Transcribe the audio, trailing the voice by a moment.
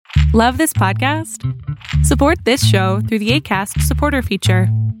Love this podcast? Support this show through the Acast supporter feature.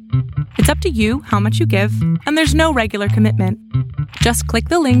 It's up to you how much you give, and there's no regular commitment. Just click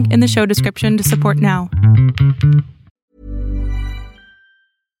the link in the show description to support now.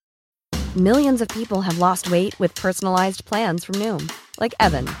 Millions of people have lost weight with personalized plans from Noom. Like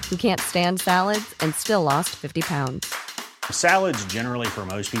Evan, who can't stand salads and still lost 50 pounds. Salads generally for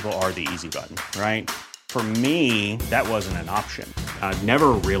most people are the easy button, right? For me, that wasn't an option. I never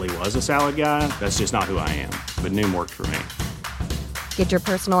really was a salad guy. That's just not who I am. But Noom worked for me. Get your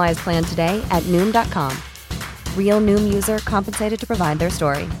personalized plan today at Noom.com. Real Noom user compensated to provide their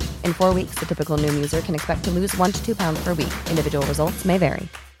story. In 4 weeks, the typical Noom user can expect to lose 1 to 2 pounds per week. Individual results may vary.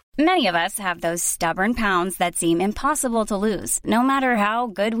 Many of us have those stubborn pounds that seem impossible to lose, no matter how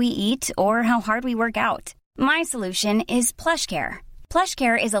good we eat or how hard we work out. My solution is PlushCare.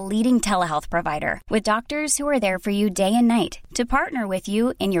 PlushCare is a leading telehealth provider with doctors who are there for you day and night to partner with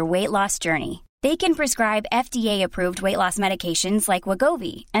you in your weight loss journey. They can prescribe FDA-approved weight loss medications like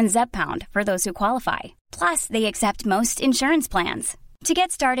Wegovy and Zepbound for those who qualify. Plus, they accept most insurance plans. To get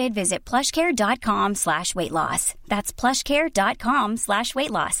started, visit plushcare.com/weightloss. That's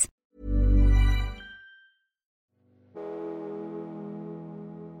plushcare.com/weightloss.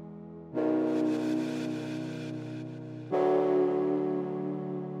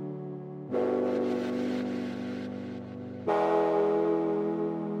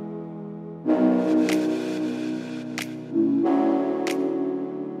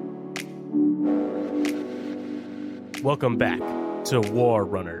 Welcome back to War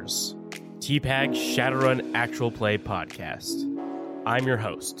Runners, TPAG Shadowrun Actual Play Podcast. I'm your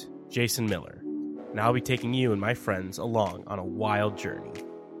host, Jason Miller, and I'll be taking you and my friends along on a wild journey.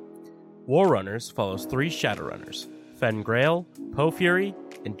 War Runners follows 3 Shadowrunners, Fen Grail, Poe Fury,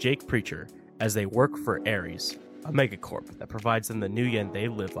 and Jake Preacher, as they work for Ares, a megacorp that provides them the new yen they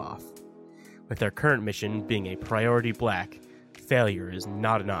live off. With their current mission being a priority black, failure is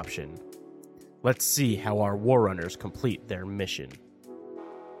not an option. Let's see how our War Runners complete their mission.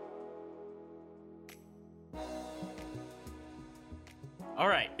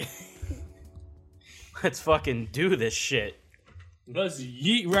 Alright. Let's fucking do this shit. Let's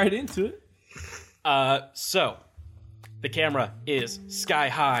yeet right into it. So, the camera is sky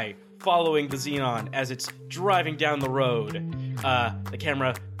high, following the Xenon as it's driving down the road. The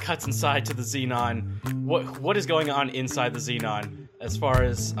camera cuts inside to the Xenon. What is going on inside the Xenon? As far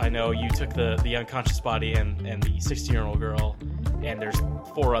as I know, you took the unconscious body and the 16-year-old girl, and there's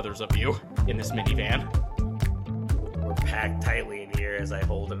 4 others of you in this minivan. We're packed tightly in here as I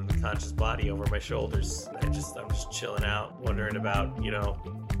hold an unconscious body over my shoulders. I'm just chilling out, wondering about,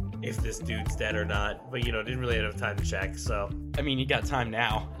 if this dude's dead or not. But, didn't really have time to check, so. I mean, you got time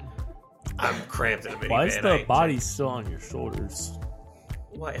now. I'm cramped in a minivan. Why is the body still on your shoulders?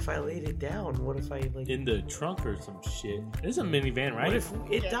 What if I laid it down? What if I in the trunk or some shit? It's a minivan, right? What if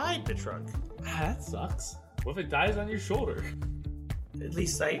it died in the trunk? That sucks. What if it dies on your shoulder? At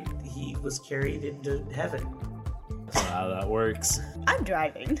least he was carried into heaven. That's not how that works. I'm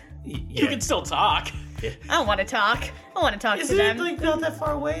driving. You can still talk. I don't want to talk. I want to talk to them. Isn't it not that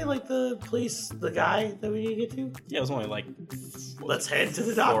far away? Like the place, the guy that we need to get to? Yeah, it was only Let's head to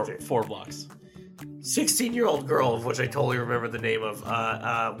the doctor. 4 blocks. 16-year-old girl, of which I totally remember the name of.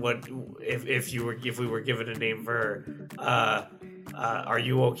 What if we were given a name for her? Are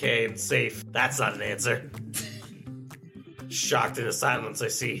you okay and safe? That's not an answer. Shocked into silence, I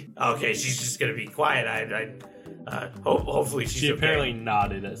see. Okay, she's just gonna be quiet. Hopefully she's okay. She apparently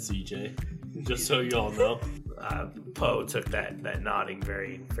nodded at CJ, just so you all know. Poe took that nodding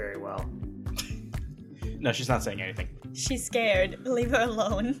very, very well. No, she's not saying anything. She's scared. Leave her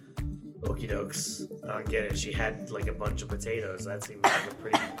alone. Okie dokes. I don't get it. She had like a bunch of potatoes. That seems like a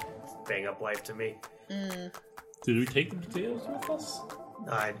pretty bang up life to me. Did we take the potatoes with us?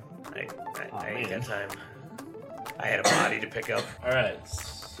 No, I ain't got time. I had a body to pick up. Alright,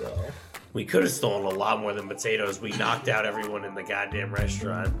 so we could have stolen a lot more than potatoes. We knocked out everyone in the goddamn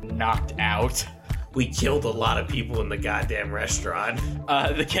restaurant. Knocked out? We killed a lot of people in the goddamn restaurant.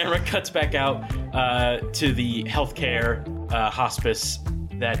 The camera cuts back out to the healthcare hospice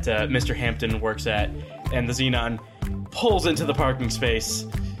that Mr. Hampton works at, and the Xenon pulls into the parking space,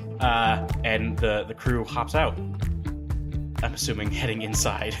 and the crew hops out. I'm assuming heading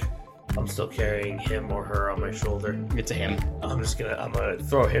inside. I'm still carrying him or her on my shoulder. It's a him. I'm gonna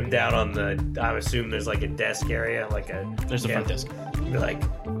throw him down on I assume there's like a desk area, There's a front desk. Be like,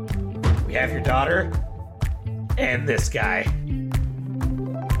 we have your daughter and this guy.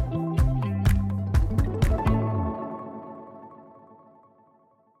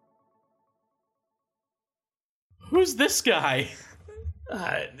 Who's this guy?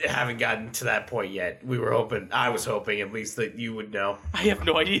 Haven't gotten to that point yet. I was hoping at least that you would know. I have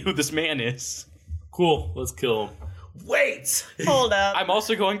no idea who this man is. Cool, let's kill him. Wait! Hold up. I'm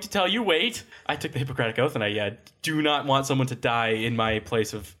also going to tell you, wait. I took the Hippocratic Oath and I do not want someone to die in my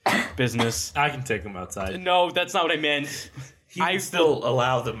place of business. I can take him outside. No, that's not what I meant. I still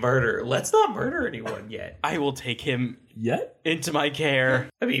allow the murder. Let's not murder anyone yet. I will take him Yet? into my care.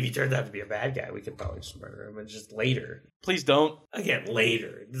 I mean, if he turns out to be a bad guy, we could probably just murder him and just later. Please don't. Again,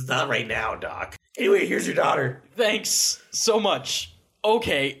 later. It's not right now, Doc. Anyway, here's your daughter. Thanks so much.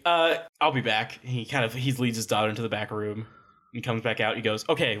 Okay, I'll be back. He leads his daughter into the back room. He comes back out. He goes,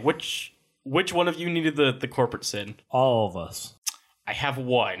 okay, which one of you needed the corporate sin? All of us. I have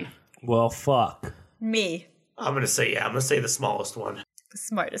one. Well, fuck. Me. I'm gonna say the smallest one. The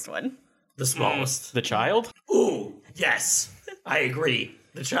smartest one. The smallest. The child? Ooh, yes. I agree.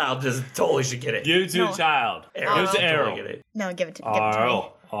 The child totally should get it. Give it to the child. Arrow Give it to should Arrow. totally get it. No, give it to me.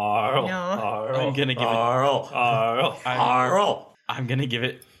 Arl. Arl. No. Arl. I'm gonna give it. Arl. Arl. Arl. I'm gonna give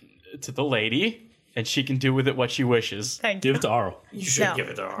it to the lady, and she can do with it what she wishes. Thank Give you. it to Arl. You should No, give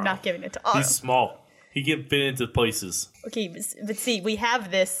it to Arl. I'm not giving it to Aro. He's small. He can fit into places. Okay, but see, we have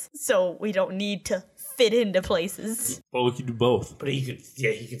this, so we don't need to fit into places. Well, we can do both. But he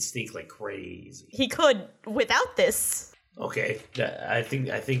could sneak like crazy. He could without this. Okay, I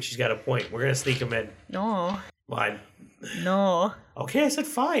think she's got a point. We're gonna sneak him in. No. Fine. No. Okay, I said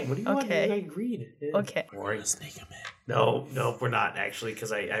fine. What do you want? Okay. I agreed. Yeah. Okay. Boring. Sneak him in. No, we're not actually,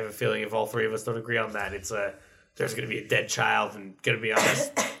 because I have a feeling if all three of us don't agree on that, there's going to be a dead child, and going to be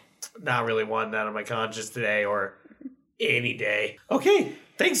honest, not really one out of my conscience today or any day. Okay,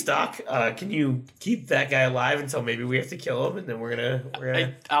 thanks, Doc. Can you keep that guy alive until maybe we have to kill him, and then we're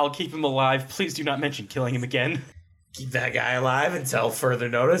gonna I'll keep him alive. Please do not mention killing him again. keep that guy alive until further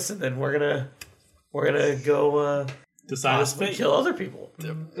notice, and then we're gonna go Decide his possibly fate. kill other people.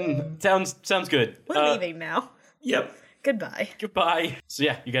 Sounds good. We're leaving now. Yep. Goodbye. Goodbye. So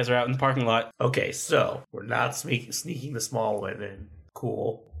yeah, you guys are out in the parking lot. Okay, so we're not sneaking the small one in.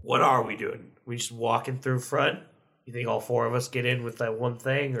 Cool. What are we doing? We just walking through front? You think all four of us get in with that one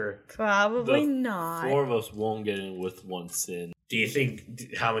thing, or Probably The not. 4 of us won't get in with one sin. do you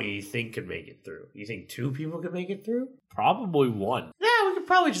think how many you think could make it through? You think 2 people could make it through? Probably 1. Yeah, we could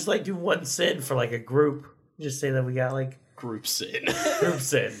probably just do one sin for a group. Just say that we got Group sin. group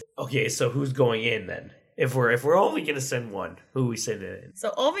sin. Okay, so who's going in then? If we're only gonna send one, who we sending in? So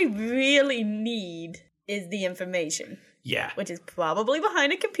all we really need is the information, Yeah. which is probably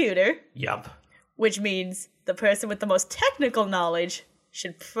behind a computer, Yup. which means the person with the most technical knowledge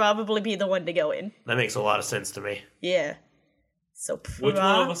should probably be the one to go in. That makes a lot of sense to me. Yeah. So Which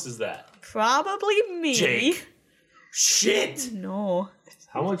one of us is that? probably me. Jake. Shit. No.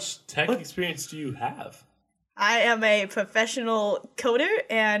 How much tech experience do you have? I am a professional coder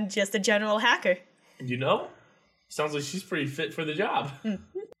and just a general hacker. You know? Sounds like she's pretty fit for the job.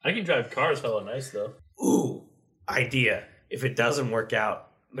 I can drive cars hella nice, though. Ooh, idea. If it doesn't work out,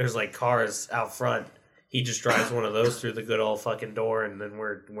 there's cars out front. He just drives one of those through the good old fucking door, and then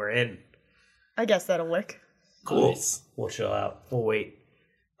we're in. I guess that'll work. Cool. Nice. We'll chill out. We'll wait.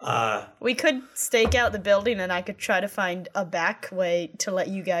 We could stake out the building and I could try to find a back way to let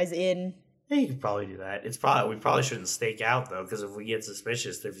you guys in. Yeah, you could probably do that. We probably shouldn't stake out though, because if we get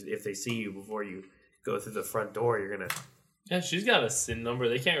suspicious, if they see you before you go through the front door, you're gonna. Yeah, she's got a sin number.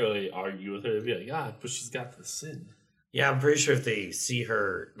 They can't really argue with her. They'd be like, but she's got the sin. Yeah, I'm pretty sure if they see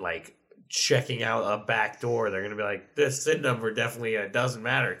her checking out a back door, they're gonna be like, this SIN number definitely doesn't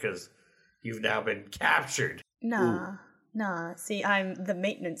matter because you've now been captured. Nah. See, I'm the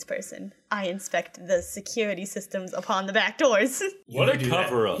maintenance person. I inspect the security systems upon the back doors. What a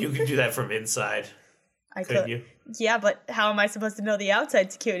cover-up. You can do that from inside. I Couldn't you? Yeah, but how am I supposed to know the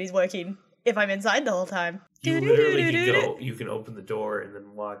outside security's working if I'm inside the whole time? You literally can go. You can open the door and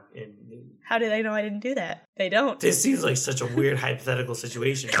then walk in. How do they know I didn't do that? They don't. This seems like such a weird hypothetical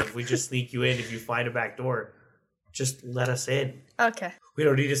situation. If we just sneak you in, if you find a back door, just let us in. Okay. We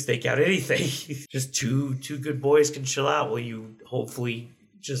don't need to stake out anything. Just two good boys can chill out while you hopefully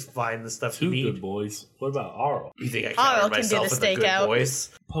just find the stuff you Two need. good boys. What about Arl? You think I Arl counted can do myself the as the good stakeout. boys?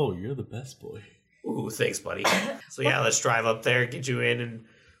 Poe, you're the best boy. Ooh, thanks, buddy. So yeah, let's drive up there, get you in, and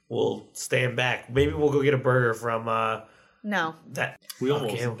we'll stand back. Maybe we'll go get a burger from No. that. We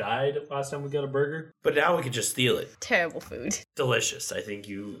almost Okay. died last time we got a burger. But now we can just steal it. Terrible food. Delicious. I think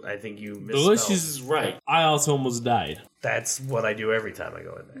you misspelled. Delicious is right. I also almost died. That's what I do every time I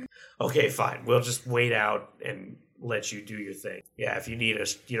go in there. Okay, fine. We'll just wait out and let you do your thing. Yeah, if you need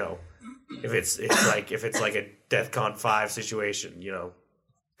us, if it's like a DEFCON 5 situation,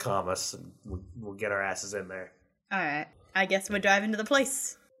 calm us and we'll get our asses in there. All right. I guess we're driving to the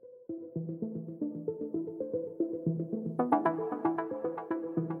place.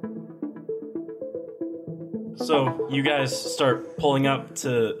 So you guys start pulling up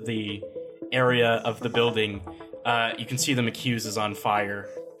to the area of the building. You can see the McHughes is on fire.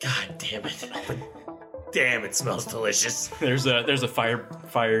 God damn it. Damn, it smells delicious. There's a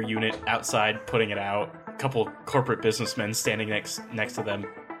fire unit outside putting it out. A couple corporate businessmen standing next to them,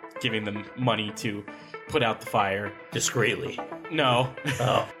 giving them money to put out the fire. Discreetly. No.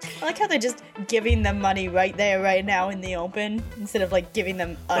 Oh. I like how they're just giving them money right there, right now in the open, instead of like giving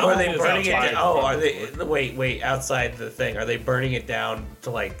them. Oh, are they burning it outside. down? Oh, are they? Wait, outside the thing. Are they burning it down to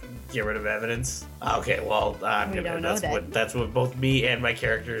like get rid of evidence? Okay, well, that's what both me and my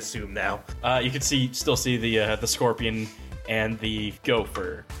character assume now. You can still see the scorpion and the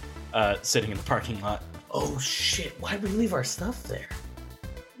gopher sitting in the parking lot. Oh shit! Why'd we leave our stuff there?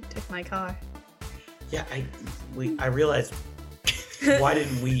 Took my car. Yeah, I realized. Why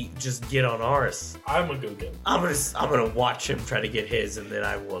didn't we just get on ours? I'm gonna go get him. I'm gonna watch him try to get his, and then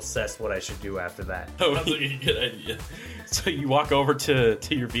I will assess what I should do after that. Oh, Sounds like a good idea. so you walk over to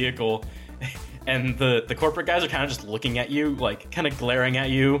your vehicle, and the corporate guys are kind of just looking at you, like kind of glaring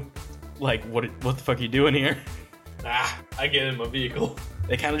at you, like what the fuck are you doing here? I get in my vehicle.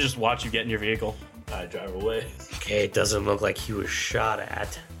 They kind of just watch you get in your vehicle. I drive away. Okay, it doesn't look like he was shot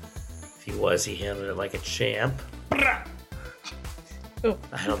at. If he was, he handled it like a champ. Oh.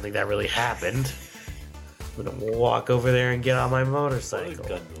 I don't think that really happened. I'm gonna walk over there and get on my motorcycle.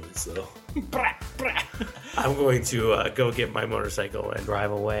 Gun noise, though. I'm going to go get my motorcycle and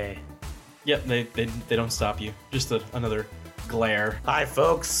drive away. Yep, they don't stop you. Just another glare. Hi,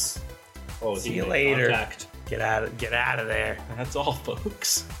 folks. Oh, See you later. Contact. Get out of there. That's all,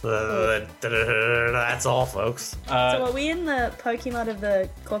 folks. That's all, folks. So are we in the parking lot of the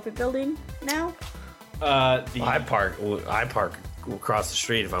corporate building now? I park across the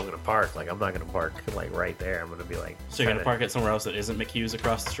street if I'm gonna park. Like, I'm not gonna park like right there. I'm gonna be like. So you're gonna park it somewhere else that isn't McHughes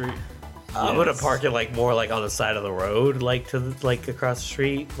across the street? I'm gonna park it like more like on the side of the road, like like across the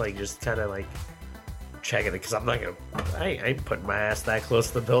street, like just kind of like checking it, because I'm not gonna. I ain't putting my ass that close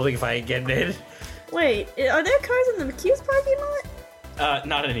to the building if I ain't getting in. Wait, are there cars in the McHughes parking lot?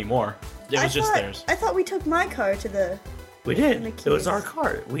 Not anymore. It was just theirs. I thought we took my car to the. We did. McHughes. It was our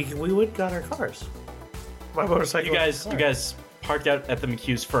car. We went got our cars. My motorcycle. You guys parked out at the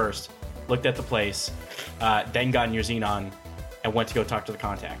McHughes first, looked at the place, then got in your Xenon, and went to go talk to the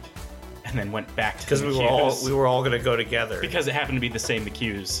contact, and then went back to the McHughes. we were all gonna go together because it happened to be the same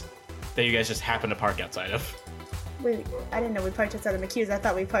McHughes that you guys just happened to park outside of. Wait, I didn't know we parked outside the McHughes. I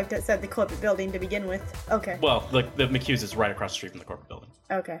thought we parked outside the corporate building to begin with. Okay. Well, the McHughes is right across the street from the corporate building.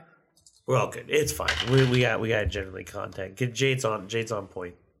 Okay. We're all good. It's fine. We got generally contact. Jade's on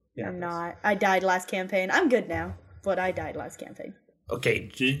point. Yeah. I'm not. I died last campaign. I'm good now, but I died last campaign. Okay.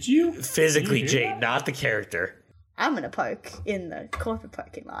 Did you? Physically, Jade, not the character. I'm gonna park in the corporate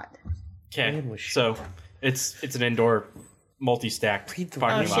parking lot. Okay, so it's an indoor multi-stacked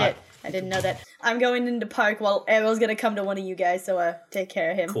parking lot. Shit. I didn't know that. I'm going into park while Errol's gonna come to one of you guys, so take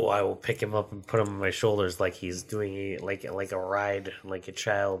care of him. Cool. I will pick him up and put him on my shoulders like he's doing like a ride, like a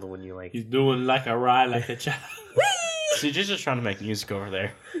child when you like. He's doing like a ride, like a child. So you're just trying to make music over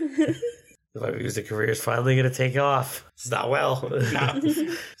there. My music career is finally gonna take off. It's not well. No,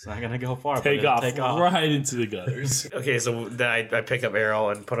 it's not gonna go far. Take off right into the gutters. Okay, so then I pick up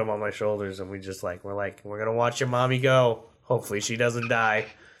Errol and put him on my shoulders, and we're gonna watch your mommy go. Hopefully she doesn't die.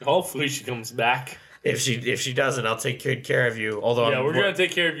 Hopefully she comes back. If she doesn't, I'll take good care of you. Although we're gonna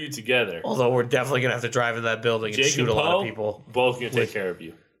take care of you together. Although we're definitely gonna have to drive in that building and shoot a lot of people. Both gonna take care of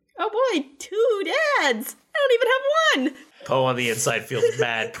you. Oh boy, 2 dads! I don't even have one! Poe on the inside feels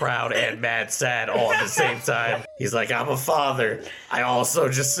mad proud and mad sad all at the same time. He's like, I'm a father. I also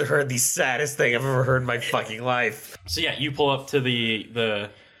just heard the saddest thing I've ever heard in my fucking life. So yeah, you pull up to the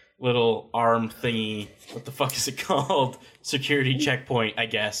little armed thingy. What the fuck is it called? Security checkpoint, I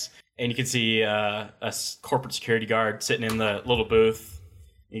guess. And you can see a corporate security guard sitting in the little booth.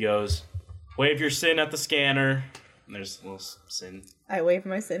 He goes, wave your SIN at the scanner. And there's a little SIN. I wave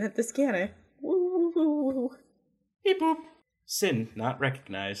my SIN at the scanner. Woo, woo, woo. Beep boop. SIN not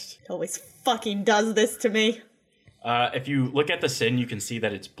recognized. It always fucking does this to me. If you look at the SIN, you can see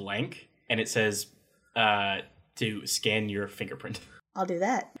that it's blank. And it says to scan your fingerprint. I'll do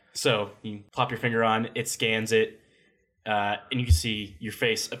that. So you plop your finger on, it scans it. And you can see your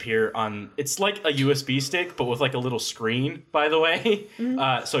face appear on... It's like a USB stick, but with like a little screen, by the way.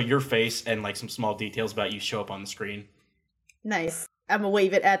 Mm-hmm. So your face and like some small details about you show up on the screen. Nice. I'm gonna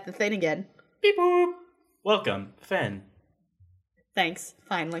wave it at the thing again. Beep boop. Welcome, Fen. Thanks.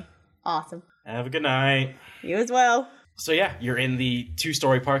 Finally. Awesome. Have a good night. You as well. So yeah, you're in the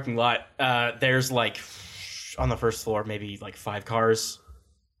 2-story parking lot. There's like on the first floor maybe like 5 cars.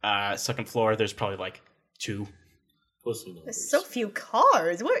 Second floor there's probably like 2. There's so few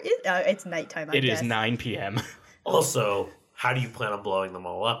cars. Where is? It's nighttime. I guess It is 9 p.m. Also, how do you plan on blowing them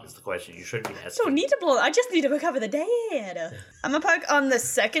all up? Is the question you should be asking. Don't need to blow. I just need to recover the dead. I'm gonna park on the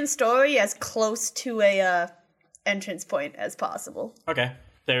second story as close to a entrance point as possible. Okay.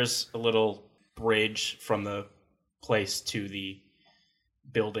 There's a little bridge from the place to the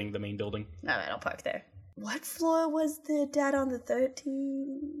building, the main building. All right, I'll park there. What floor was the dad on the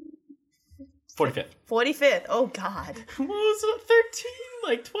 13th? 45th. 45th. Oh, God. What was it? 13?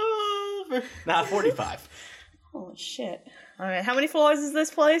 Like 12? Nah, 45. Holy shit. All right, how many floors is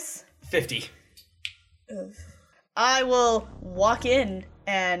this place? 50. Ugh. I will walk in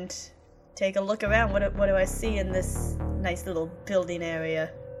and take a look around. What do I see in this nice little building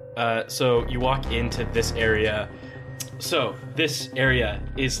area? So you walk into this area. So this area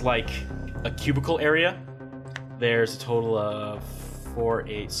is like a cubicle area. There's a total of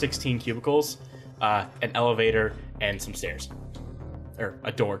 16 cubicles, an elevator, and some stairs. Or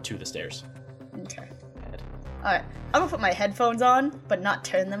a door to the stairs. Okay. Alright, I'm gonna put my headphones on, but not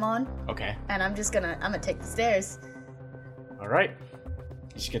turn them on. Okay. And I'm gonna take the stairs. Alright.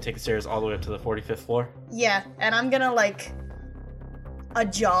 You're just gonna take the stairs all the way up to the 45th floor? Yeah, and I'm gonna,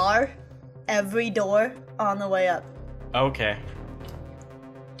 ajar every door on the way up. Okay.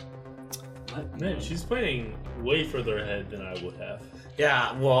 Man, she's planning way further ahead than I would have.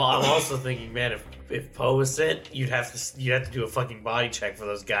 Yeah, well, I'm also thinking, man, if Poe was sent, you'd have to do a fucking body check for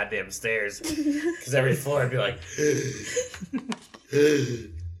those goddamn stairs, because every floor would be like.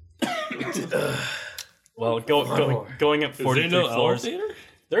 Well, going up 43 floors. Elevator?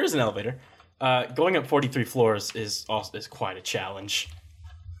 There is an elevator. Going up 43 floors is quite a challenge.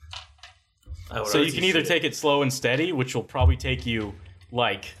 So you can either take it slow and steady, which will probably take you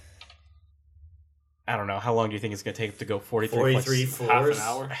I don't know, how long do you think it's going to take to go 43 floors?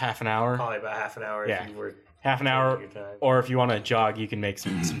 Half an hour? Probably about half an hour Yeah. if you were... Half an hour, or if you want to jog, you can make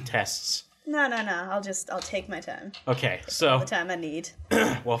some tests. No. I'll take my time. Okay, All so the time I need.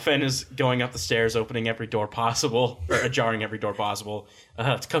 while Fenn is going up the stairs, opening every door possible, or jarring every door possible,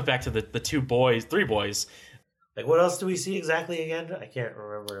 to come back to the 3 boys. Like, what else do we see exactly again? I can't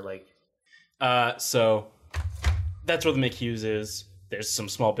remember, So that's where the McHughes is. There's some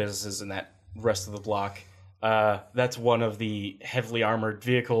small businesses in that rest of the block. That's one of the heavily armored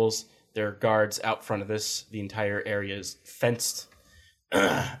vehicles. There are guards out front of this. The entire area is fenced.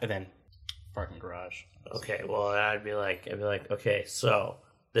 And then parking garage. Okay, well, I'd be like, okay, so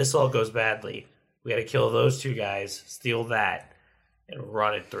this all goes badly. We got to kill those 2 guys, steal that, and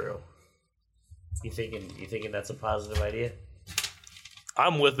run it through. You thinking that's a positive idea?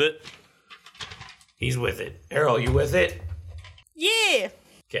 I'm with it. He's with it. Errol, you with it? Yeah!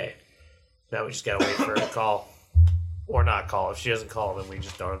 Okay. Now we just gotta wait for her to call. Or not call. If she doesn't call, then we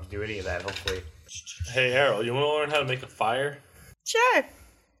just don't have to do any of that, hopefully. Hey, Errol, you want to learn how to make a fire? Sure.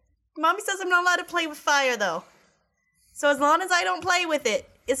 Mommy says I'm not allowed to play with fire, though. So as long as I don't play with it,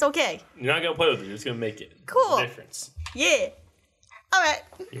 it's okay. You're not going to play with it. You're just going to make it. Cool. There's a difference. Yeah. Alright.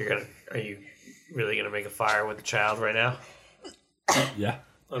 Are you really gonna make a fire with the child right now? Yeah.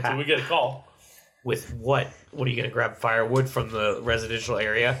 Until we get a call. With what? What are you gonna grab firewood from the residential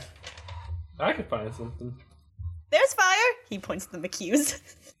area? I could find something. There's fire. He points to the McHughes.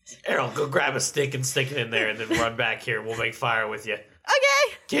 Errol, go grab a stick and stick it in there and then run back here. We'll make fire with you.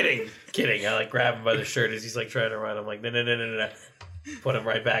 Okay. Kidding. I grab him by the shirt as he's trying to run. I'm like, no. Put him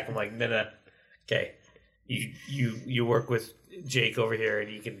right back. I'm like, no. Okay. You work with Jake over here and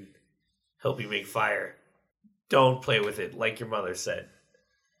he can help you make fire. Don't play with it like your mother said.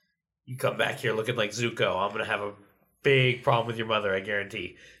 You come back here looking like Zuko, I'm going to have a big problem with your mother, I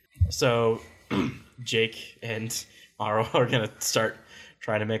guarantee. So Jake and Aro are going to start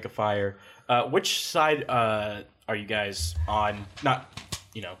trying to make a fire. Which side are you guys on? Not,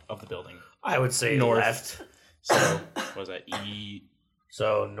 of the building. I would say north. Left. So, what was that?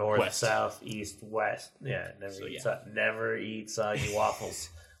 So north, West. South, east, west. Yeah, never eat soggy waffles.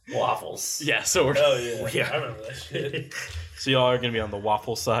 Waffles. Yeah, so we're... Oh, yeah. Yeah. I remember that shit. So y'all are going to be on the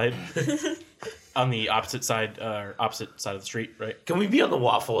waffle side. On the opposite side of the street, right? Can we be on the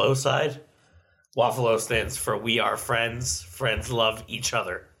Waffle-O side? Waffle-O stands for we are friends. Friends love each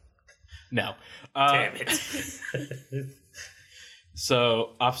other. No. Damn it.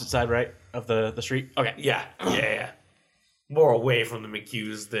 So, opposite side, right, of the street? Okay. Yeah. More away from the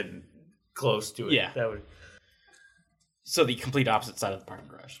McHughes than close to it. Yeah. That would... So, the complete opposite side of the parking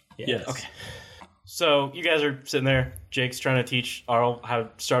garage. Yes. Okay. So, you guys are sitting there. Jake's trying to teach Arl how to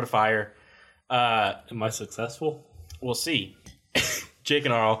start a fire. Am I successful? we'll see. Jake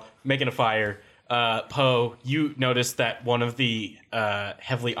and Arl making a fire. Poe, you notice that one of the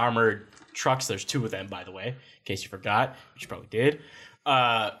heavily armored trucks, there's 2 of them, by the way, in case you forgot, which you probably did. No,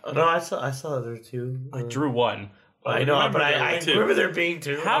 I saw there were 2. I drew 1. I know, but I remember there being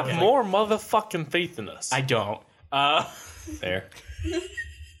 2. Have more motherfucking faith in us. I don't. There.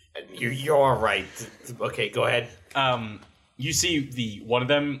 You're right. Okay, go ahead. You see one of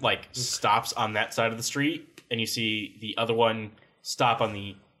them like stops on that side of the street, and you see the other one stop on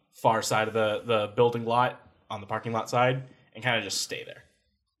the far side of the building lot, on the parking lot side, and kind of just stay there.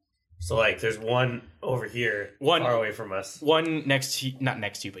 So, like, there's one over here, far away from us. One next to, not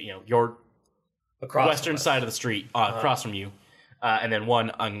next to you, but, your western side of the street, across from you. And then one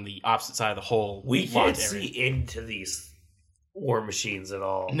on the opposite side of the whole We lot can't area. see into these war machines at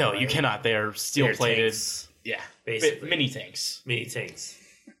all. No, right? you cannot. They're steel-plated. They're Yeah, basically. mini tanks. Mini tanks.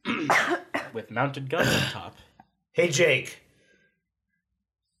 With mounted guns on top. Hey, Jake.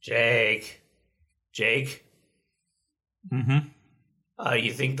 Jake. Mm-hmm.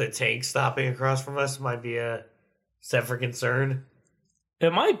 You think the tank stopping across from us might be a step for concern?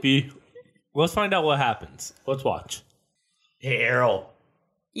 It might be. Let's find out what happens. Let's watch. Hey, Errol.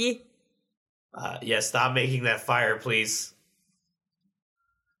 Yeah. Stop making that fire, please.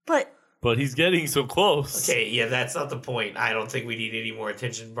 But But he's getting so close. Okay, yeah, that's not the point. I don't think we need any more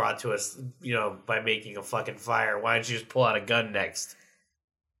attention brought to us, by making a fucking fire. Why don't you just pull out a gun next?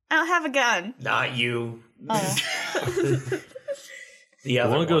 I don't have a gun. Not you. Oh. The You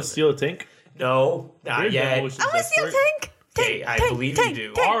other want to go one. steal a tank? No, not yet. I want to steal a tank. Okay, I believe you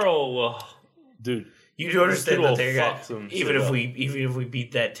do. Arl, dude. You do understand that they're fuck gonna, some even shit if up. we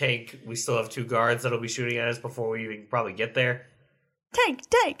beat that tank, we still have 2 guards that'll be shooting at us before we even probably get there. Tank.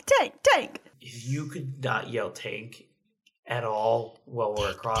 If you could not yell tank at all while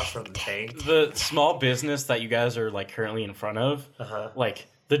we're across from the tank. The small business that you guys are like currently in front of, like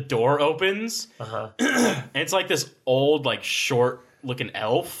the door opens, and it's like this old, like short looking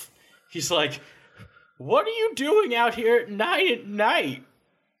elf. He's like, "What are you doing out here at night?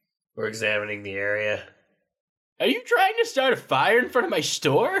 We're examining the area. Are you trying to start a fire in front of my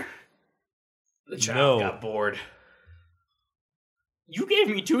store?" The child got bored. You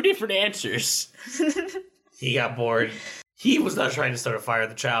gave me 2 different answers. He got bored. He was not trying to start a fire.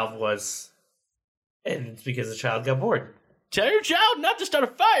 The child was. And it's because the child got bored. Tell your child not to start a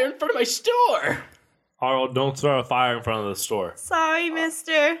fire in front of my store. Arl, don't start a fire in front of the store. Sorry,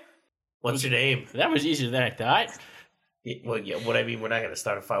 mister. What's your name? That was easier than I thought. What I mean, we're not going to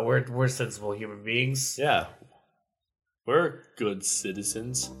start a fire. We're sensible human beings. Yeah. We're good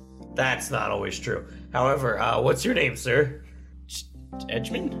citizens. That's not always true. However, what's your name, sir?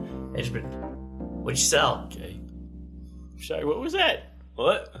 Edgemond? Edgemond. What'd you sell? Okay. Sorry, what was that?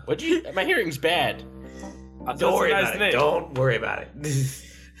 What? What'd you... My hearing's bad. Don't worry about it. Don't worry about it.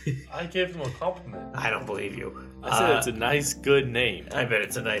 I gave him a compliment. I don't believe you. I said it's a nice, good name. I bet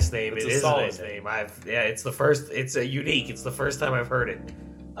it's a nice name. It's It a is a solid nice name. It's the first. It's a unique. It's the first time I've heard it.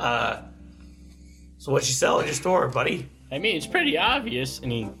 So what you sell in your store, buddy? I mean, it's pretty obvious.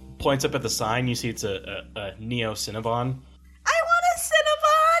 And he points up at the sign. You see it's a Neo Cinnabon. I want a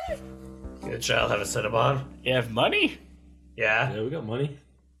Cinnabon. Your child have a Cinnabon? You have money? Yeah. Yeah, we got money.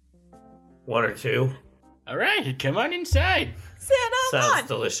 1 or 2. All right, come on inside. Cinnabon. Sounds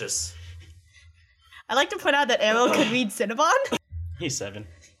delicious. I like to point out that Errol could read Cinnabon. He's 7.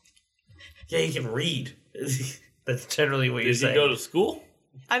 Yeah, he can read. That's generally what you're Did he saying. go to school?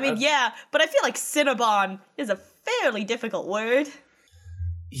 I mean, yeah, but I feel like Cinnabon is a fairly difficult word.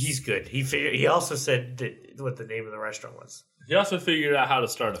 He's good. He also said what the name of the restaurant was. He also figured out how to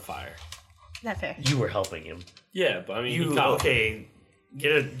start a fire. Not fair. You were helping him. Yeah, but I mean, You he got okay?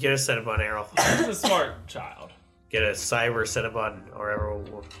 Get a Cinnabon, Errol. He's a smart child. Get a cyber Cinnabon or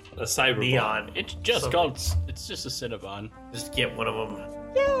Errol. A cyber Neon. It's just Something. called... It's just a Cinnabon. Just get one of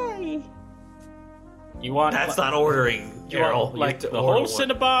them. Yay. You want... That's not ordering, You want, Errol. like, You have to the order whole one.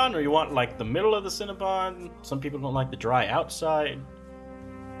 Cinnabon, or you want, like, the middle of the Cinnabon? Some people don't like the dry outside.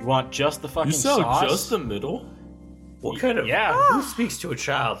 You want just the fucking You sell sauce? just the middle? What kind of... Yeah. Who speaks to a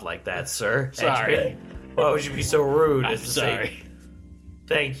child like that, sir? Sorry. Edgemond? Why would you be so rude I'm as to sorry. say...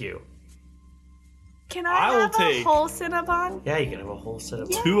 Thank you. Can I I will have a take- whole Cinnabon? Yeah, you can have a whole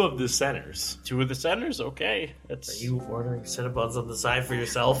Cinnabon. 2 of the centers. 2 of the centers? Okay. Are That's you ordering Cinnabons on the side for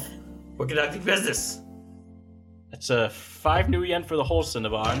yourself? We're conducting business. That's 5 new yen for the whole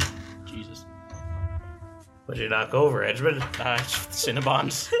Cinnabon. Jesus. What'd you knock over, Edgemond?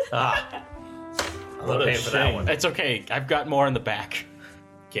 Cinnabons. Ah. I'm What not a paying for that shame. one. It's okay. I've got more in the back.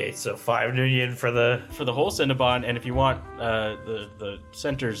 Okay, so 5 new yen for the... For the whole Cinnabon, and if you want the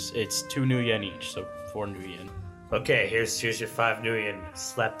centers, it's 2 new yen each, so 4 new yen. Okay, here's your 5 million.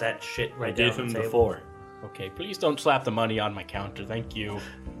 Slap that shit right down gave him the the table. 4. Okay, please don't slap the money on my counter. Thank you.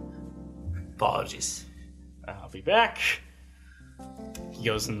 Apologies. I'll be back. He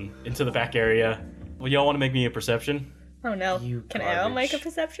goes into the back area. Well, y'all want to make me a perception? Oh no. Can Arrow make a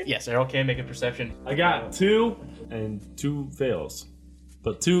perception? Yes, Errol can make a perception. I got 2 and 2 fails.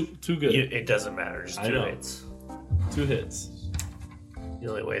 But 2 good. It doesn't matter. Just 2 hits. 2 hits. The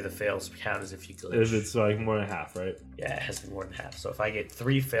only way the fails count is if you glitch. If it's like more than half, right? Yeah, it has to be more than half. So if I get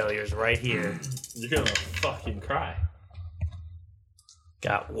 3 failures right here, you're gonna fucking cry.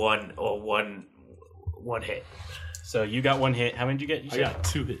 Got one hit. So you got 1 hit. How many did you get? I got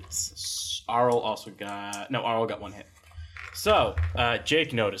 2 hits. Arl got 1 hit. So,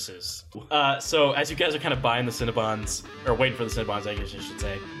 Jake notices. So as you guys are kind of buying the Cinnabons, or waiting for the Cinnabons, I guess I should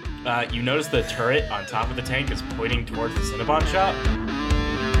say, you notice the turret on top of the tank is pointing towards the Cinnabon shop.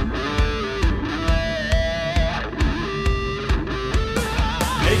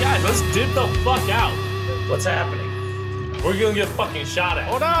 Hey guys, let's dip the fuck out. What's happening? We're gonna get fucking shot at.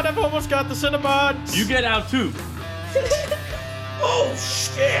 Hold on, I've almost got the Cinnabons. You get out too. Oh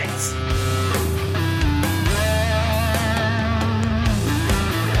shit!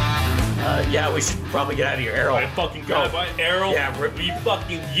 Yeah, we should probably get out of here, Arrow. I fucking grab my arrow. Yeah, we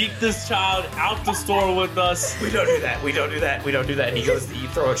fucking yeet this child out the store with us. We don't do that. And he goes to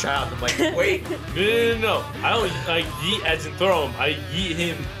throw a child. I'm like, wait. No. I don't like yeet as in throw him. I yeet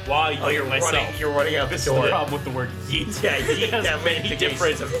him while I yeet myself. You're running out the This door. is the problem with the word yeet. Yeah, yeet has has many many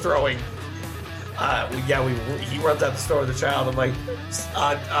different- difference of throwing. He runs out the store with the child. I'm like,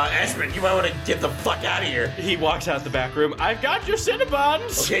 Ashman, you might want to get the fuck out of here. He walks out the back room. I've got your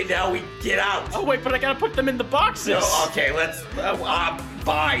Cinnabons. Okay, now we get out. Oh wait, but I gotta put them in the boxes. No, okay, let's.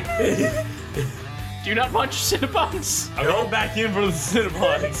 Bye. Do you not want your Cinnabons? I'm going back in for the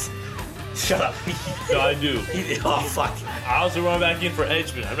Cinnabons. Shut up. No, I do. Oh fuck. I also run back in for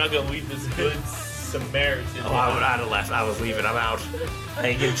Edgemont. I'm not gonna leave this good Samaritan. Oh, I would have left. I was leaving. I'm out. I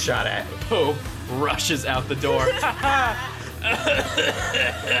ain't getting shot at. Oh, rushes out the door.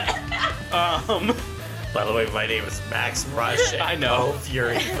 By the way, my name is Max Rush. I know. Oh,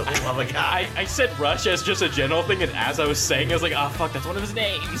 Fury, for the love of God. I said Rush as just a general thing, and as I was saying, I was like, oh fuck, that's one of his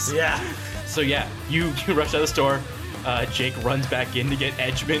names. Yeah. So yeah, you rush out of the store. Jake runs back in to get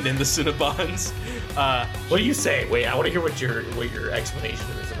Edgemont and the Cinnabons. What do you say? Wait, I want to hear what your explanation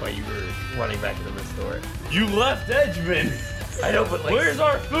is and why you were running back into the store. You left Edgemont. I know, but like, Where's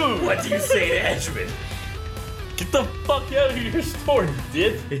our food? what do you say to Edgemont? Get the fuck out of your store,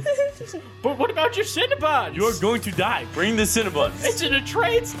 dip. But what about your Cinnabons? You're going to die. Bring the Cinnabons. It's in a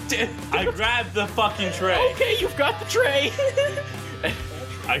tray. I grabbed the fucking tray. Okay, you've got the tray.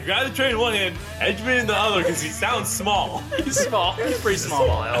 I grabbed the tray in one hand, Edgemont in the other, because he sounds small. He's small. He's pretty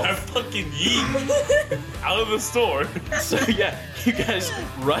small. And I fucking yeet out of the store. So yeah, you guys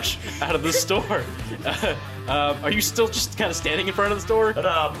rush out of the store. Are you still just kind of standing in front of the store?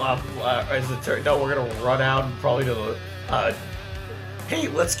 No, we're gonna run out and probably to the. Hey,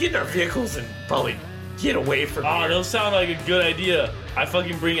 let's get in our vehicles and probably get away from Oh, here. those sound like a good idea. I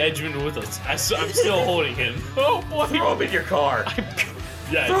fucking bring Edgemont with us. I'm still holding him. Oh boy! Throw him in your car.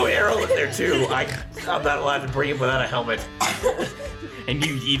 Yeah, Throw Arrow in there too. I'm not allowed to bring him without a helmet. And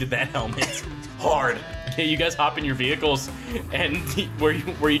you yeeted that helmet. Hard. Yeah, you guys hop in your vehicles, and where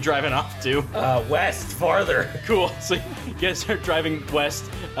you driving off to? West, farther. Cool. So you guys start driving west.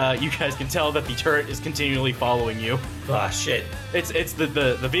 You guys can tell that the turret is continually following you. Ah, shit. It's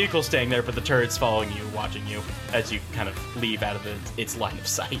the vehicle staying there, but the turret's following you, watching you as you kind of leave out of its line of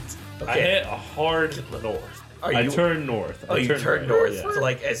sight. I hit a hard north. I turn north. Oh, you turn north. Yeah. So,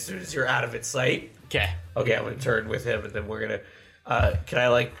 like, as soon as you're out of its sight. Okay. Okay, I'm gonna turn with him, and then we're gonna. Can I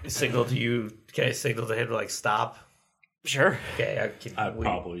like signal to you? Can I signal to him to like stop? Sure. Okay, I'd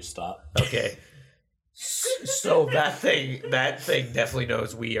probably stop. Okay. So that thing definitely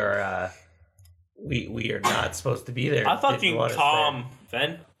knows we are we are not supposed to be there. I fucking calm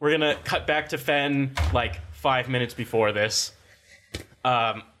Fen. We're gonna cut back to Fen like 5 minutes before this.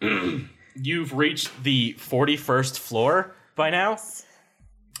 You've reached the 41st floor by now.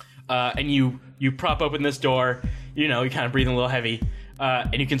 And you prop open this door. You know, you're kind of breathing a little heavy.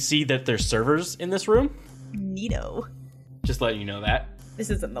 And you can see that there's servers in this room. Neato. Just letting you know that. This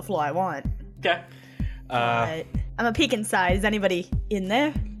isn't the floor I want. Okay. But I'm a peek inside. Is anybody in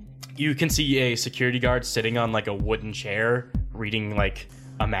there? You can see a security guard sitting on like a wooden chair reading like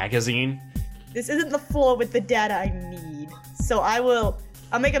a magazine. This isn't the floor with the data I need. So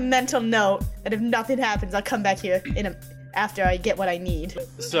I'll make a mental note, and if nothing happens, I'll come back here after I get what I need.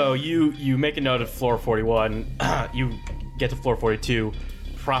 So you make a note of floor 41. You get to floor 42.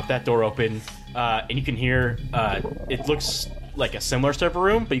 prop that door open, and you can hear, it looks like a similar server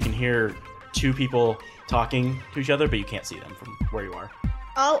room, but you can hear two people talking to each other, but you can't see them from where you are.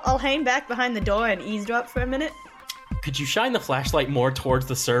 I'll hang back behind the door and eavesdrop for a minute. Could you shine the flashlight more towards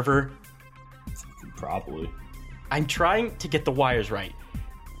the server? Probably. I'm trying to get the wires right.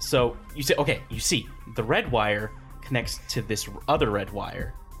 So you say, okay, you see, the red wire connects to this other red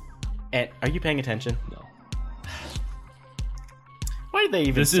wire. And are you paying attention? No. Why did they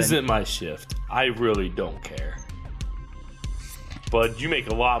even This isn't my shift. I really don't care. But you make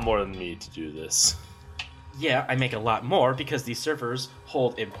a lot more than me to do this. Yeah, I make a lot more because these servers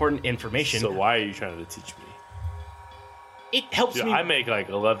hold important information. So why are you trying to teach me? It helps Dude, me. I make like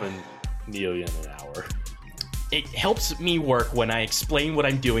 11 Neo-Yen an hour. It helps me work when I explain what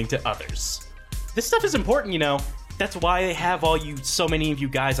I'm doing to others. This stuff is important, you know. That's why they have so many of you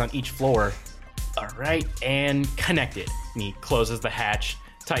guys on each floor. All right, and connected. And he closes the hatch,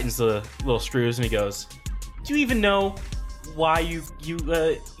 tightens the little screws, and he goes, "Do you even know why you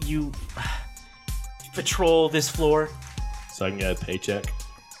patrol this floor?" So I can get a paycheck.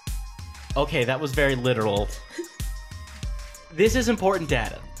 Okay, that was very literal. This is important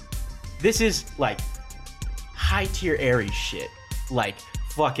data. This is like high tier Ares shit. Like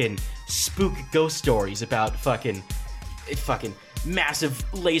fucking spook ghost stories about fucking massive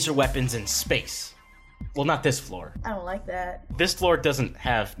laser weapons in space. Well, not this floor. I don't like that. This floor doesn't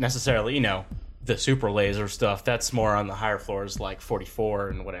have necessarily, the super laser stuff. That's more on the higher floors, like 44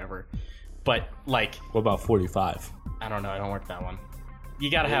 and whatever. But like, What about 45? I don't know. I don't work that one. You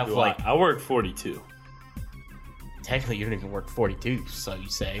gotta Where have do like. I work 42. Technically, you don't even work 42, so you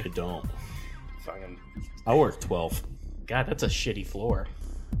say. I don't. Fucking. I work 12. God, that's a shitty floor.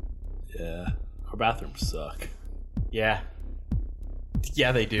 Yeah. Our bathrooms suck. Yeah.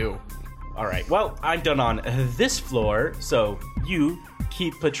 Yeah, they do. All right. Well, I'm done on this floor, so you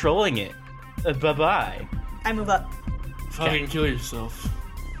keep patrolling it. Bye-bye. I move up. Fucking kill yourself.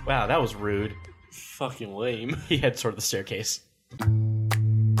 Wow, that was rude. Fucking lame. He heads toward the staircase.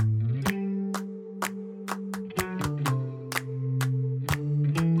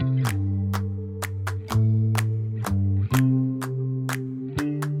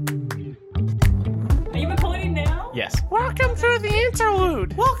 Are you recording now? Yes. Welcome to the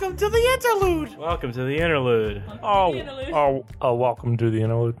interlude. Welcome to the interlude. Welcome to the interlude. Welcome to the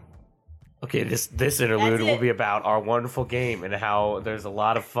interlude. Okay, this interlude That's will it. be about our wonderful game and how there's a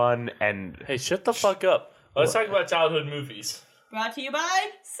lot of fun and Hey, shut the fuck up. Let's talk about childhood movies. Brought to you by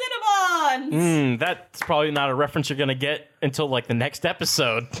Cinnabons. That's probably not a reference you're gonna get until like the next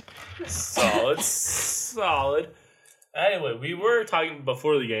episode. Solid. Anyway, we were talking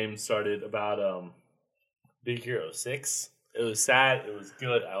before the game started about Big Hero 6. It was sad. It was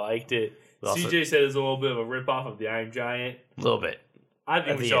good. I liked it. Also- CJ said it was a little bit of a ripoff of the Iron Giant. a little bit. I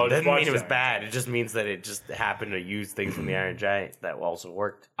think we should all just Doesn't watch mean it was that. bad. It just means that it just happened to use things from the Iron Giant that also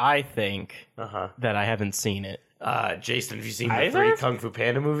worked. I think Uh-huh. that I haven't seen it. Jason, have you seen the Either? 3 Kung Fu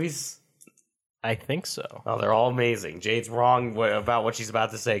Panda movies? I think so. Oh, they're all amazing. Jade's wrong about what she's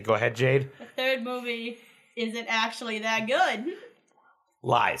about to say. Go ahead, Jade. The third movie isn't actually that good.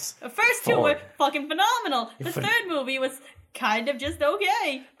 Lies. The first two Forward. were fucking phenomenal. The Phen- third movie was kind of just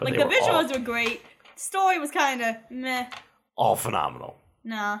okay. But Like, they the were visuals all- were great. Story was kind of meh. All phenomenal.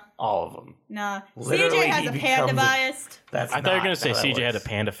 Nah. All of them. CJ Literally, has he a panda becomes a- bias. That's I thought you were not gonna say how that CJ had a works.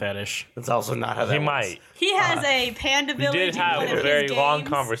 panda fetish. That's also not how that He works. might. He has a panda We village. did in have one a of very his long games.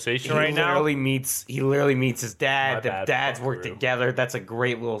 conversation He right now. literally meets his dad. My The bad, dads fuck work through. together. That's a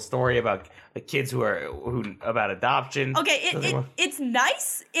great little story about the kids who about adoption. Okay, Nothing it's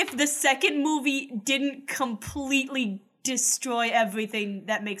nice if the second movie didn't completely destroy everything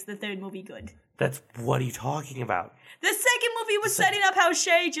that makes the third movie good. That's what are you talking about? The second movie was setting up how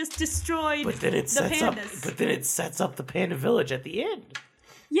Shay just destroyed But then it the sets up. pandas. But then it sets up the panda village at the end.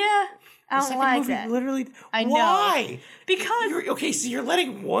 Yeah, I The don't second like movie that. literally. I know. Why? Because Okay, so you're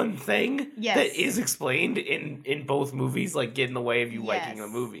letting one thing Yes. that is explained in both movies like get in the way of you liking the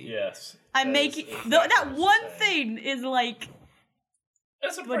movie. Yes. I'm That is making exactly that what one I'm saying. thing is like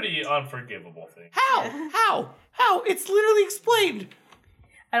That's a pretty unforgivable thing. How? It's literally explained.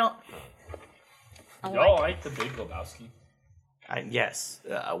 I don't. Y'all like the Big Lebowski? Yes,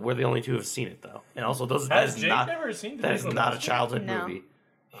 we're the only two who have seen it though, and also that Has is Jake not never seen the that Big is not a Lebowski? childhood No. movie.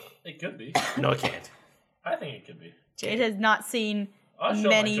 It could be. No, it can't. I think it could be. Jade has not seen I'll show my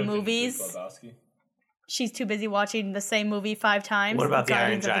many children the Big movies. Lebowski. She's too busy watching the same movie 5 times. What about the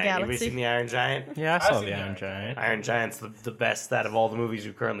Iron Guardians of Giant? the Anybody Galaxy. seen the Iron Giant? Yeah, I I've saw seen the that. Iron Giant. Iron Giant's the best out of all the movies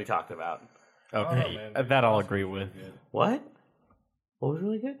we've currently talked about. Okay, man, that I'll Lebowski agree was with. good. What? What was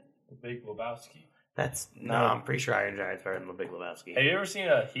really good? The Big Lebowski. No, I'm pretty sure Iron Giant's better than The Big Lebowski. Have you ever seen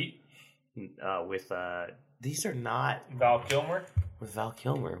Heat? With these are not Val Kilmer? with Val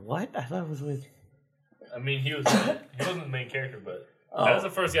Kilmer. What? I thought it was with. I mean, he wasn't the main character, but that was the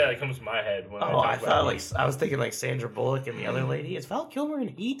first guy that comes to my head when I talk thought about I was thinking like Sandra Bullock and the other lady. Is Val Kilmer in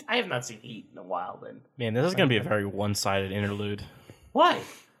Heat? I have not seen Heat in a while. Then Man, this is going to be a very one-sided interlude. why?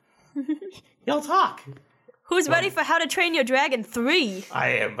 Y'all talk. Who's ready for How to Train Your Dragon 3? I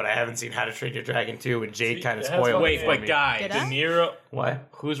am, but I haven't seen How to Train Your Dragon 2, and Jade kind of that's spoiled what- it for Wait, me. guys. Did De I? Niro. What?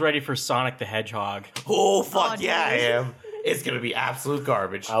 Who's ready for Sonic the Hedgehog? Oh, fuck Oh, yeah, I dude. am. It's going to be absolute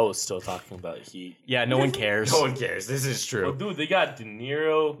garbage. I was still talking about Heat. Yeah, no one cares. No one cares. This is true. Well, dude, they got De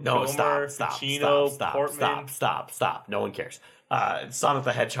Niro, No, Kilmer, Pacino, Portman. stop. No one cares. Sonic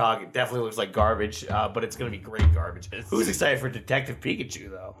the Hedgehog definitely looks like garbage, but it's going to be great garbage. Who's excited for Detective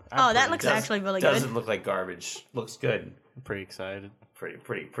Pikachu, though? Oh, that looks actually really good. Doesn't look like garbage. Looks good. I'm pretty excited.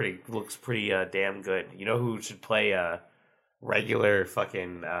 Pretty. Looks pretty damn good. You know who should play regular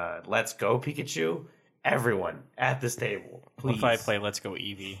fucking Let's Go Pikachu? Everyone at this table, please. What if I play Let's Go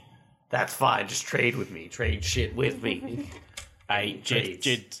Eevee? That's fine. Just trade with me. Trade shit with me. Jid's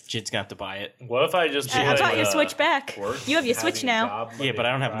going to have to buy it. What if I just I brought your Switch back. work, You have your having Switch a now. job Yeah, Monday but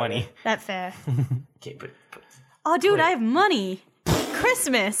I don't have Friday? money. That fair. Okay, but Oh, dude, I have money.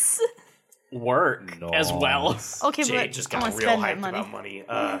 Christmas. Work as well. Okay, Jade but just I got want to real spend hyped that money.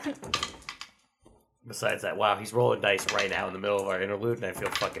 about money. Besides that, wow, he's rolling dice right now in the middle of our interlude, and I feel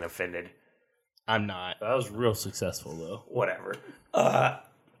fucking offended. I'm not. That was real successful, though. Whatever.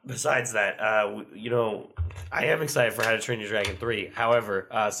 Besides that, I am excited for How to Train Your Dragon 3. However,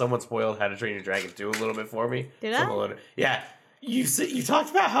 someone spoiled How to Train Your Dragon 2 a little bit for me. Did I? Yeah. You talked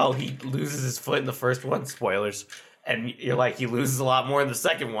about how he loses his foot in the first one. Spoilers. And you're like, he loses a lot more in the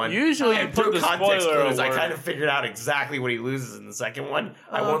second one. Usually you and put through the context spoiler clues, I alert. kind of figured out exactly what he loses in the second one.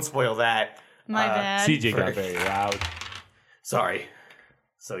 I won't spoil that. My bad. CJ got very loud. Sorry.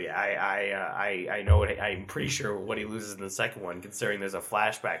 So yeah, I know what I'm pretty sure what he loses in the second one, considering there's a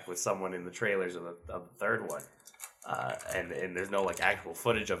flashback with someone in the trailers of the third one, and there's no like actual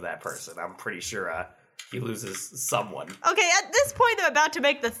footage of that person. I'm pretty sure he loses someone. Okay, at this point, they're about to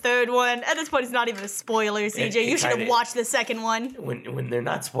make the third one. At this point, it's not even a spoiler, CJ. it You should have kinda- watched the second one. When they're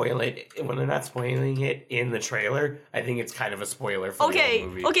not spoiling it in the trailer, I think it's kind of a spoiler for the whole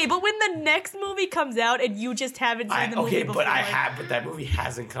movie. Okay, but when the next movie comes out and you just haven't seen the movie before. but that movie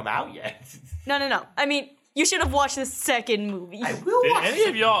hasn't come out yet. No. I mean, you should have watched the second movie. I will Did watch any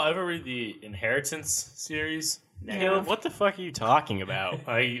of y'all ever read the Inheritance series? Caleb, what the fuck are you talking about?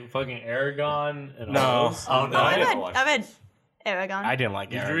 Like fucking Aragon and No. all those? Oh no, I didn't watch I read this. Aragon. I didn't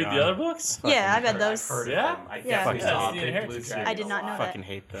like Did you Aragon. read the other books? Yeah, I read I've those. heard of Yeah? them. I Yeah. definitely Yeah, saw it's the Big Inheritance Blue series. Dragon I did not a lot. know Fucking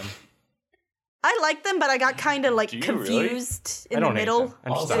hate them. I liked them, but I got kind of like Do you really? confused I in the don't hate middle. them.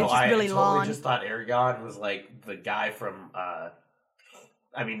 I'm Also, just just I really totally long. just thought Aragon was like the guy from.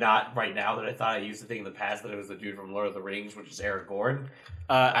 I mean, not right now that I thought I used to think in the past that it was the dude from Lord of the Rings, which is Aragorn.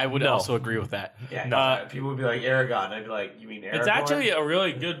 I would No. also agree with that. Yeah, people would be like Aragon. I'd be like, you mean Aragorn? It's actually a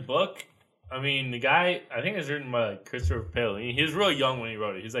really good book. I mean, the guy, I think it's written by like, Christopher Paolini. He was really young when he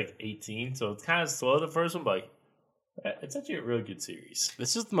wrote it. He's like 18, so it's kind of slow the first one, but like, it's actually a really good series.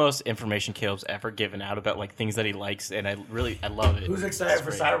 This is the most information Caleb's ever given out about like things that he likes, and I love it. Who's excited It's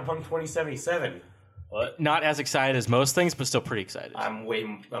for great. Cyberpunk 2077? What? Not as excited as most things, but still pretty excited.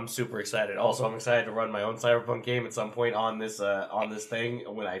 I'm super excited. Also, I'm excited to run my own Cyberpunk game at some point on this thing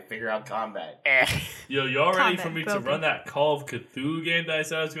when I figure out combat. Yo, y'all ready for Combat me broken. to run that Call of Cthulhu game that I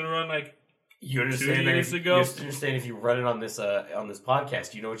said I was going to run like You understand 2 that years if, ago? You understand if you run it on this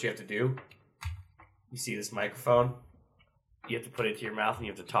podcast, you know what you have to do? You see this microphone? You have to put it to your mouth and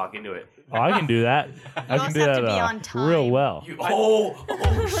you have to talk into it. Oh, I can do that. I also have to be on time. real well.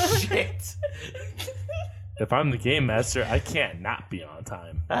 Oh shit! If I'm the game master, I can't not be on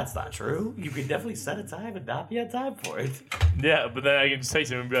time. That's not true. You can definitely set a time and not be on time for it. Yeah, but then I can just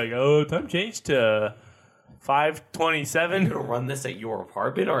text him and be like, "Oh, time changed to Are you 5:27." gonna run this at your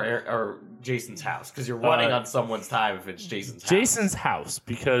apartment or Jason's house? Because you're running on someone's time if it's Jason's house. Jason's house,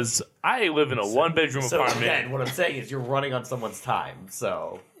 because I live in a one-bedroom So apartment. again, what I'm saying is you're running on someone's time.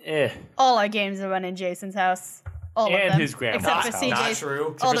 So All our games are run in Jason's house. All of And them. his grandma's Except for house. CJ's. not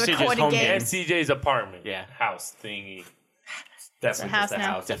true. All the for CJ's recorded home and games. CJ's apartment, Yeah. house thingy. Definitely house just a now.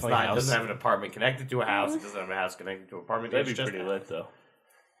 house. Definitely It's a not, house. It doesn't have an apartment connected to a house. It doesn't have a house connected to an apartment. That'd It's be just pretty a house. lit, though.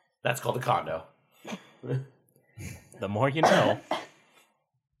 That's called a condo. The more you know.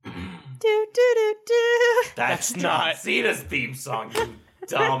 Do, do, do, do. That's not Cena's theme song, you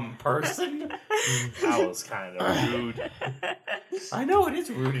dumb person. That was kind of rude. I know it is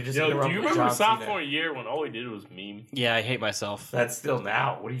rude to just interrupt. Do you remember sophomore year when all we did was meme? Yeah, I hate myself. That's still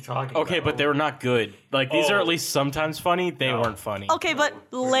now. What are you talking about? Okay, but they were not good. Like, these are at least sometimes funny. They weren't funny. Okay, but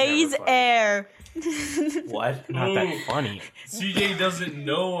Lay's air. What? Not that funny. CJ doesn't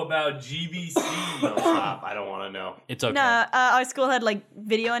know about GBC. No, stop. I don't want to know. It's okay. No, our school had like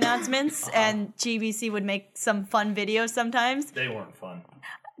video announcements, and GBC would make some fun videos sometimes. They weren't fun.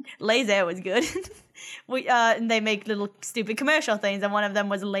 Lay's air was good. And they make little stupid commercial things, and one of them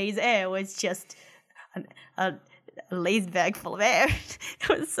was Lay's air, was just a Lay's bag full of air. It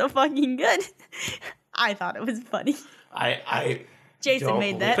was so fucking good. I thought it was funny. Jason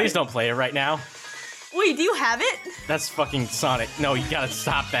made that. Please don't play it right now. Wait, do you have it? That's fucking Sonic. No, you gotta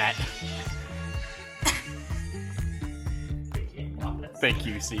stop that. Thank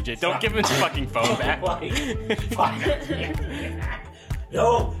you, CJ. Don't give him his fucking phone back.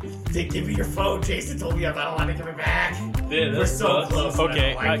 No, give me your phone. Jason told me I'm not allowed to give it back. Yeah, we're so close.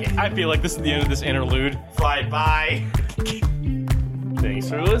 Okay, I feel like this is the end of this interlude. Fine, bye. Thanks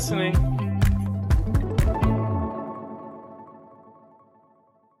for listening.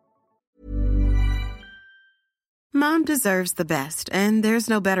 Mom deserves the best, and there's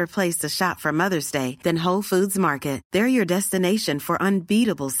no better place to shop for Mother's Day than Whole Foods Market. They're your destination for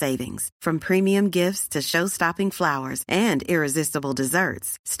unbeatable savings, from premium gifts to show-stopping flowers and irresistible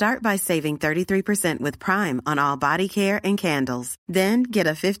desserts. Start by saving 33% with Prime on all body care and candles. Then get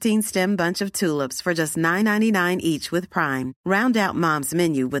a 15-stem bunch of tulips for just $9.99 each with Prime. Round out Mom's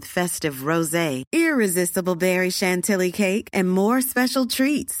menu with festive rosé, irresistible berry chantilly cake, and more special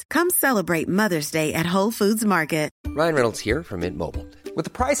treats. Come celebrate Mother's Day at Whole Foods Market. Ryan Reynolds here from Mint Mobile. With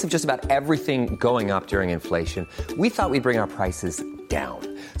the price of just about everything going up during inflation, we thought we'd bring our prices down.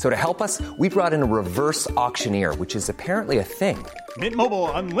 So to help us, we brought in a reverse auctioneer, which is apparently a thing. Mint Mobile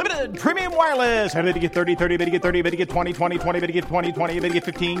Unlimited Premium Wireless. How to get 30, 30, how to get 30, how to get 20, 20, 20, how to get 20, 20, how to get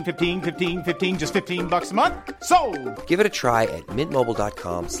 15, 15, 15, 15, just $15 a month? Sold! Give it a try at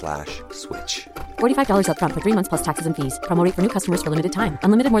mintmobile.com/switch. $45 up front for 3 months plus taxes and fees. Promo rate for new customers for limited time.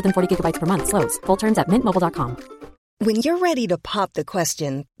 Unlimited more than 40 gigabytes per month. Slows full terms at mintmobile.com. When you're ready to pop the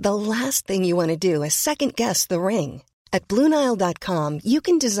question, the last thing you want to do is second-guess the ring. At BlueNile.com, you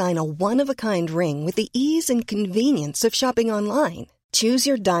can design a one-of-a-kind ring with the ease and convenience of shopping online. Choose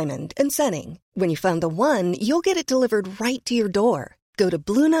your diamond and setting. When you find the one, you'll get it delivered right to your door. Go to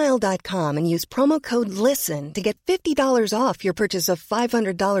BlueNile.com and use promo code LISTEN to get $50 off your purchase of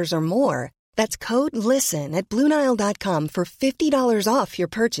 $500 or more. That's code LISTEN at BlueNile.com for $50 off your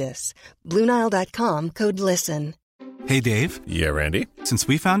purchase. BlueNile.com, code LISTEN. Hey, Dave. Yeah, Randy. Since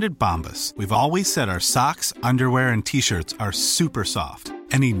we founded Bombas, we've always said our socks, underwear, and T-shirts are super soft.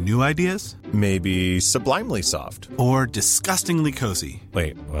 Any new ideas? Maybe sublimely soft. Or disgustingly cozy.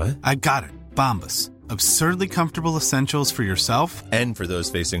 Wait, what? I got it. Bombas. Absurdly comfortable essentials for yourself and for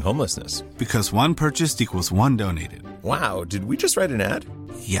those facing homelessness. Because one purchased equals one donated. Wow, did we just write an ad?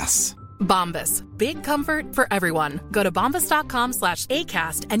 Yes. Bombas. Big comfort for everyone. Go to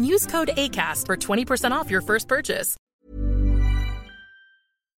bombas.com/ACAST and use code ACAST for 20% off your first purchase.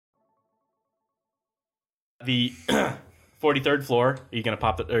 The 43rd floor. Are you going to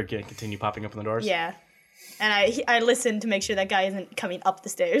pop it or continue popping open the doors? Yeah. And I listened to make sure that guy isn't coming up the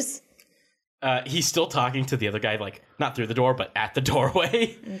stairs. He's still talking to the other guy, like, not through the door, but at the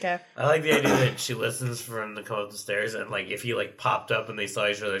doorway. Okay. I like the idea that she listens for him to come up the stairs, and, like, if he, like, popped up and they saw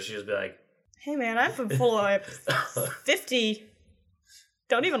each other, she'd just be like, hey, man, I'm from floor 50.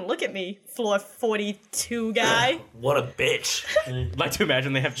 Don't even look at me, floor 42 guy. What a bitch. I'd like to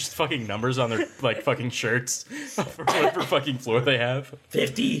imagine they have just fucking numbers on their, like, fucking shirts for whatever fucking floor they have.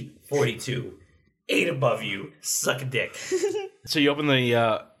 50, 42. 8 above you. Suck a dick. So you open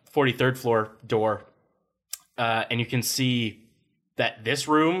the 43rd floor door, and you can see that this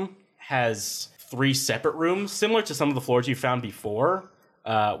room has 3 separate rooms, similar to some of the floors you found before,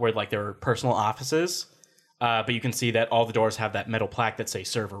 where, like, there were personal offices. But you can see that all the doors have that metal plaque that say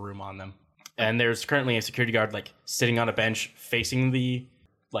server room on them. And there's currently a security guard, like, sitting on a bench facing the,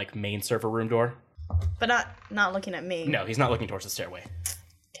 like, main server room door. But not looking at me. No, he's not looking towards the stairway.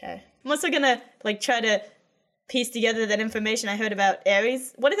 Okay. I'm also gonna, like, try to piece together that information I heard about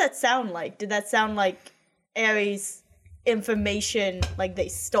Ares. What did that sound like? Did that sound like Ares information, like, they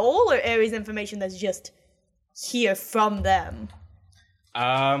stole, or Ares information that's just here from them?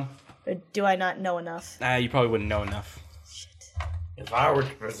 Or do I not know enough? You probably wouldn't know enough. Shit. If I were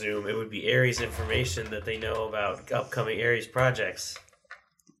to presume, it would be Ares information that they know about upcoming Ares projects.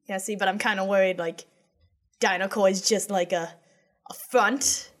 Yeah, see, but I'm kind of worried, like, Dinocore is just like a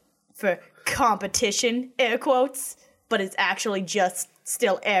front for competition, air quotes, but it's actually just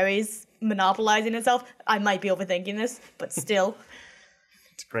still Ares monopolizing itself. I might be overthinking this, but still.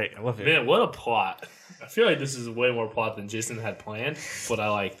 It's great. I love it. Man, what a plot. I feel like this is way more plot than Jason had planned, but I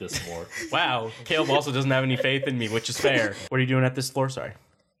like this more. Wow. Caleb also doesn't have any faith in me, which is fair. What are you doing at this floor? Sorry.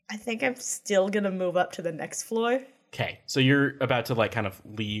 I think I'm still going to move up to the next floor. Okay. So you're about to like kind of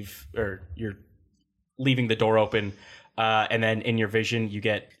leave, or you're leaving the door open, and then in your vision you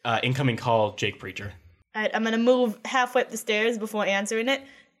get incoming call, Jake Preacher. All right, I'm going to move halfway up the stairs before answering it.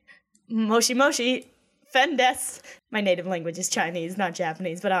 Moshi Moshi, Fendes. My native language is Chinese, not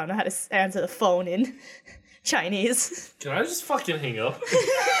Japanese, but I don't know how to answer the phone in Chinese. Can I just fucking hang up?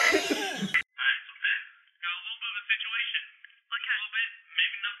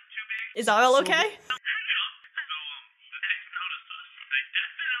 Is Arl okay?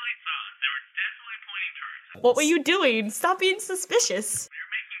 What were you doing? Stop being suspicious. We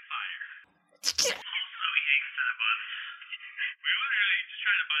were making fire. Also eating Cinnabons. We were literally just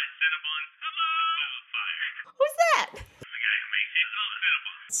trying to buy Cinnabons. Hello! Fire. Who's that? The guy who makes these little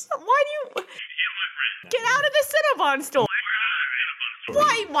Cinnabons. Why do you... He's my friend. Get out of the Cinnabon store. We're out of the Cinnabon store.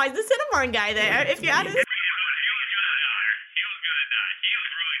 Why is the Cinnabon guy there? If you're out of the... He was gonna die. He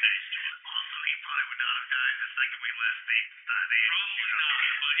was really nice to us. Also, he probably would not have died the second we left. Probably not,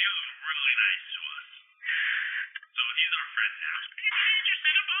 but he was really nice to us. So he's our friend now. Hey, your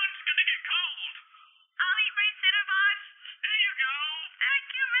Cinnabons gonna get cold. I'll eat my Cinnabons. There you go. Thank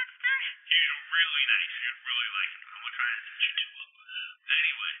you, mister. He's really nice. You'd really like him. I'm gonna try and set you two up.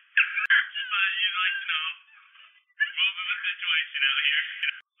 Anyway, just thought you'd like to know. A little bit of a situation out here.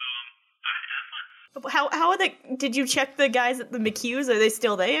 So, alright, have fun. How are they... Did you check the guys at the McHughes? Are they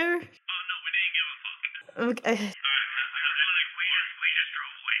still there? Oh, no, we didn't give a fuck. Okay. Alright, we just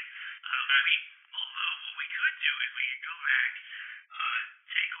drove away. Although, what we could do is we could go back,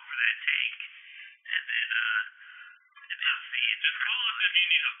 take over that tank, and then see it. Just call us if you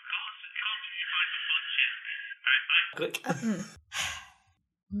need help. Call us if you find some fun shit. Alright, bye. Click.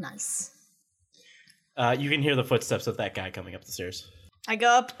 Nice. You can hear the footsteps of that guy coming up the stairs. I go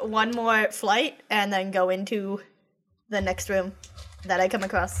up one more flight and then go into the next room that I come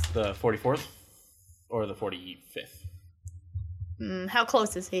across. The 44th or the 45th? How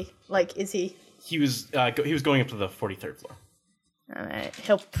close is he? Like, is he... He was going up to the 43rd floor. All right.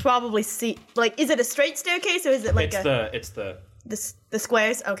 He'll probably see... Like, is it a straight staircase or is it like It's the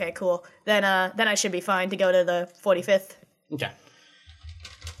squares? Okay, cool. Then I should be fine to go to the 45th. Okay.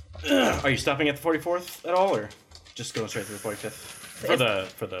 Are you stopping at the 44th at all, or just going straight to the 45th? For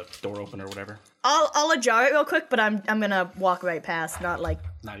the door open or whatever. I'll ajar it real quick, but I'm gonna walk right past, not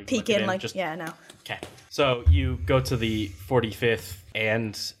even peek look in, like yeah, no. Okay. So you go to the 45th,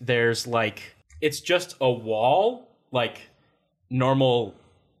 and there's it's just a wall, normal,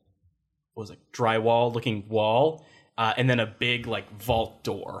 what was it, drywall looking wall, and then a big vault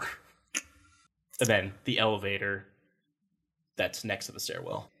door, and then the elevator that's next to the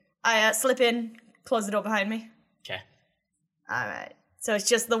stairwell. I slip in, close the door behind me. Okay. All right. So it's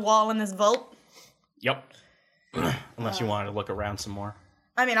just the wall in this vault. Yep. Unless you wanted to look around some more.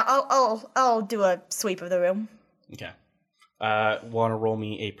 I mean, I'll do a sweep of the room. Okay. Want to roll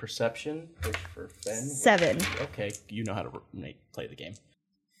me a perception for Ben? 7. Okay, you know how to play the game.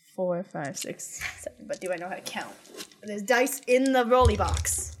 4, 5, 6, 7. But do I know how to count? There's dice in the rolly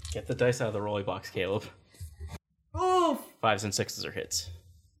box. Get the dice out of the rolly box, Caleb. Ooh. 5s and 6s are hits.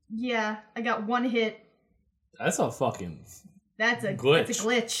 Yeah, I got 1 hit. That's a fucking... That's a glitch. That's a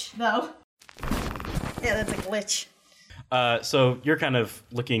glitch, though. Yeah, that's a glitch. So you're kind of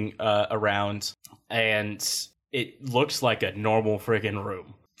looking around, and it looks like a normal friggin'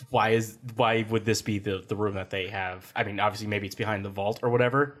 room. Why would this be the room that they have? I mean, obviously, maybe it's behind the vault or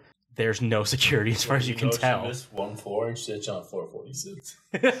whatever. There's no security as far as you can tell. She missed one floor and she's on floor 46.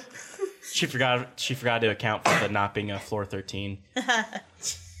 She forgot to account for the not being a floor 13.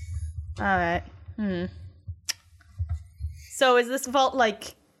 All right. So is this vault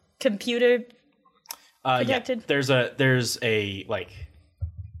computer protected? Yeah. There's a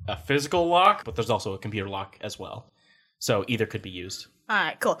physical lock, but there's also a computer lock as well. So either could be used. All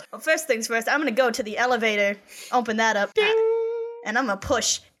right, cool. Well, first things first, I'm going to go to the elevator, open that up, ding, and I'm going to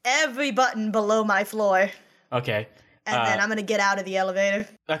push every button below my floor. Okay. And then I'm going to get out of the elevator.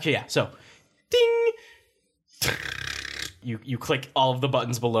 Okay, yeah. So, ding! You click all of the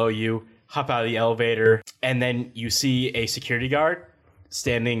buttons below you, hop out of the elevator, and then you see a security guard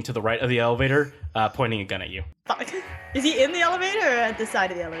standing to the right of the elevator, pointing a gun at you. Fuck. Is he in the elevator or at the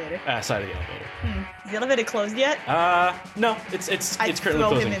side of the elevator? Side of the elevator. Is the elevator closed yet? No, it's currently throw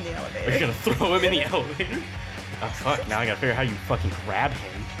closing. him in the elevator. Are you gonna throw him in the elevator? Oh fuck! Now I gotta figure out how you fucking grab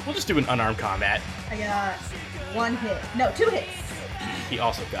him. We'll just do an unarmed combat. I got 1 hit. No, 2 hits. He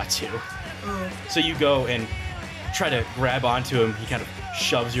also got 2. So you go and try to grab onto him. He kind of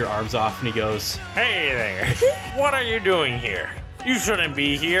shoves your arms off and he goes, Hey there. What are you doing here? You shouldn't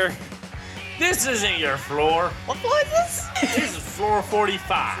be here. This isn't your floor. What floor is this? This is floor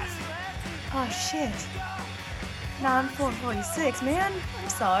 45. Oh, shit. No, I'm floor 46, man. I'm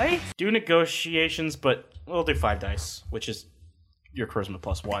sorry. do negotiations, but we'll do 5 dice, which is your charisma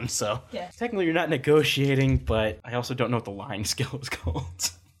 +1. So technically you're not negotiating, but I also don't know what the lying skill is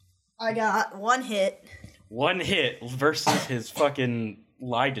called. I got 1 hit. 1 hit versus his fucking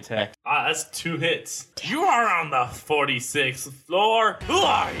lie detect. That's 2 hits. You are on the 46th floor. Who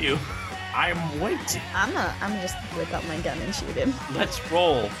are you? I'm waiting. I'm gonna just whip out my gun and shoot him. Let's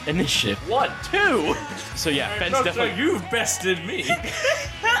roll initiative. 1, 2. So yeah, Fenn's definitely. You've bested me.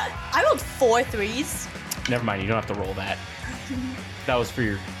 I rolled 4 3s. Never mind, you don't have to roll that. That was for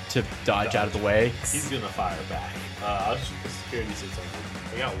your to dodge out of the way. He's gonna fire back. I'll shoot the security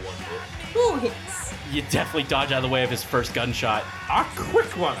 600. I got 1 hit. 2 hits. You definitely dodge out of the way of his first gunshot. A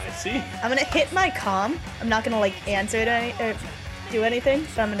quick one, I see. I'm gonna hit my comm. I'm not gonna like answer it or do anything,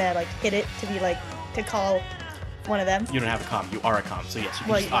 but I'm gonna like hit it to be like to call one of them. You don't have a comm. You are a comm. So yes, you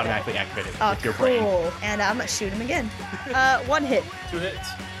can just automatically activate it with your cool. brain. And I'm gonna shoot him again. 1 hit. 2 hits.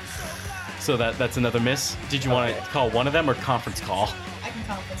 So that's another miss. Did you want to call one of them or conference call? I can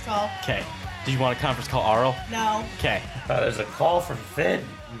conference call. Okay. Did you want to conference call Arl? No. Okay. There's a call from Finn.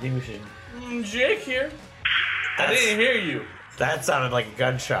 You think we should... Jake here. I didn't hear you. That sounded like a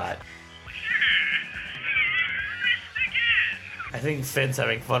gunshot. I think Finn's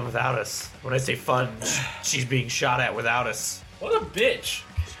having fun without us. When I say fun, she's being shot at without us. What a bitch.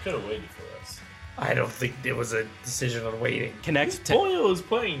 She could have waited for us. I don't think it was a decision on waiting. Connect to... Boyle was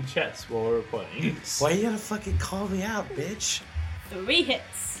playing chess while we were playing. Why you gotta fucking call me out, bitch? 3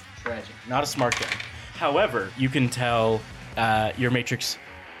 hits. Tragic. Not a smart gun. However, you can tell your Matrix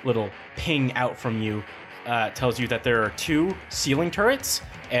little ping out from you tells you that there are 2 ceiling turrets,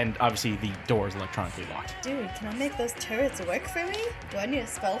 and obviously the door is electronically locked. Dude, can I make those turrets work for me? Do I need a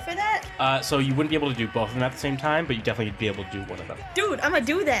spell for that? So you wouldn't be able to do both of them at the same time, but you definitely would be able to do one of them. Dude, I'm gonna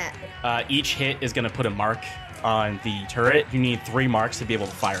do that. Each hit is going to put a mark on the turret. You need 3 marks to be able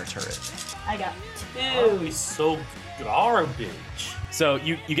to fire a turret. I got 2. Oh, he's so garbage. So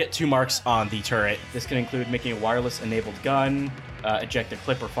you get 2 marks on the turret. This can include making a wireless-enabled gun, eject a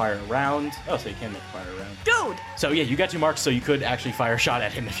clip or fire a round. Oh, so you can make a fire a round. Dude! So yeah, you got 2 marks, so you could actually fire a shot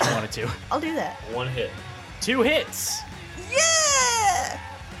at him if you wanted to. I'll do that. 1 hit. 2 hits! Yeah!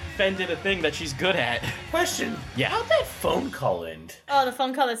 Fenn did a thing that she's good at. Question. Yeah. How'd that phone call end? Oh, the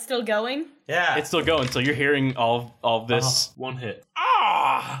phone call is still going? Yeah. It's still going, so you're hearing all of this. 1 hit.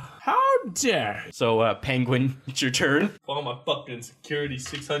 Ah! How dare! So, Penguin, it's your turn. Call my fucking security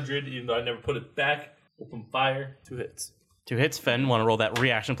 600, even though I never put it back. Open fire. 2 hits. 2 hits. Fenn, want to roll that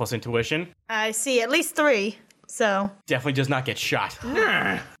reaction plus intuition. I see at least 3, so... Definitely does not get shot.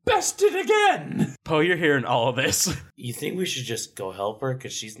 Bested again! Poe, you're hearing all of this. You think we should just go help her?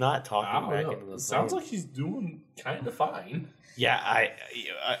 Because she's not talking back into the Sounds phone. like she's doing kind of fine. Yeah,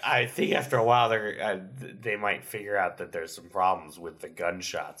 I think after a while they might figure out that there's some problems with the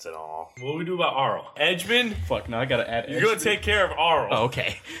gunshots and all. What do we do about Arl? Edgemon? Fuck, now I gotta add You're gonna take care of Arl. Oh,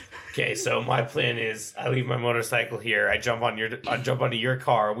 okay. Okay, so my plan is I leave my motorcycle here. I jump onto your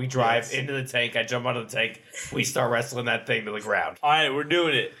car. We drive into the tank. I jump onto the tank. We start wrestling that thing to the ground. All right, we're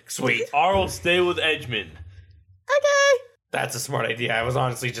doing it. Sweet. Arl, stay with Edgemon. Okay. That's a smart idea. I was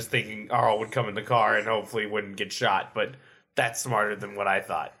honestly just thinking Arl would come in the car and hopefully wouldn't get shot, but that's smarter than what I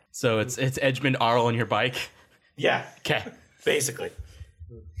thought. So it's Edgemon, Arl, on your bike? Yeah. Okay. Basically.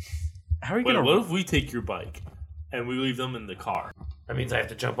 How are you Wait, gonna... what if we take your bike and we leave them in the car? That means I have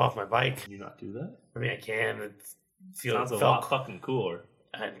to jump off my bike. Can you not do that? I mean, I can. Sounds a lot fucking cooler.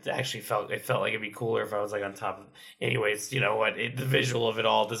 It actually felt like it'd be cooler if I was like on top of. Anyways, you know what? The visual of it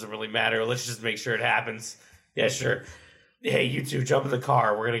all doesn't really matter. Let's just make sure it happens. Yeah, sure. Hey, you two, jump in the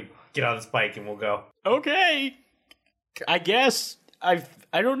car. We're gonna get on this bike and we'll go. Okay. I guess I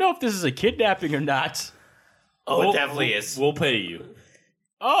don't know if this is a kidnapping or not. Oh, it definitely is. We'll pay you.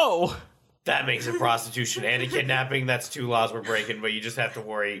 Oh. That makes it prostitution and a kidnapping. That's 2 laws we're breaking, but you just have to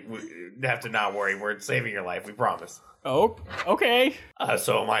worry. We have to not worry. We're saving your life. We promise. Oh, okay.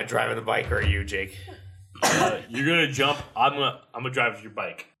 So am I driving the bike or are you, Jake? You're gonna jump. I'm gonna drive your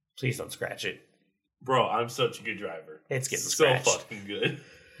bike. Please don't scratch it. Bro, I'm such a good driver. It's getting so scratched. fucking good.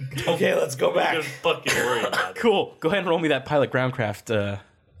 Okay, let's go back. Don't fucking worry about it. Cool. Go ahead and roll me that pilot groundcraft,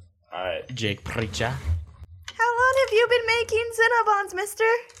 Alright. Jake Preacher. How long have you been making Cinnabons, mister?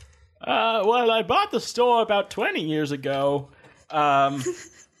 Well, I bought the store about 20 years ago. Then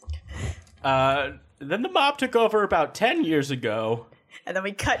the mob took over about 10 years ago. And then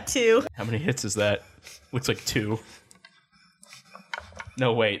we cut to... How many hits is that? Looks like 2.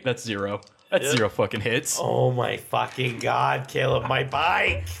 No, wait, that's 0. That's 0 fucking hits. Oh my fucking god, Caleb, my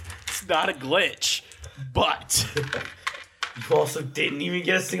bike! It's not a glitch, but... You also didn't even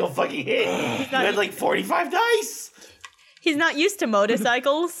get a single fucking hit. You had like 45 dice! He's not used to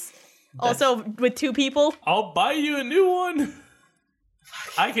motorcycles. Also, with 2 people. I'll buy you a new one.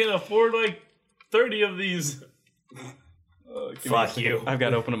 I can afford like 30 of these. Fuck you. I've got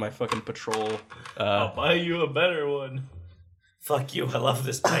to open up my fucking patrol. I'll buy you a better one. Fuck you, I love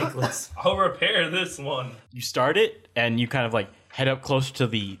this bikeless. I'll repair this one. You start it, and you kind of like head up close to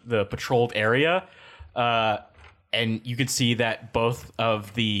the patrolled area, and you can see that both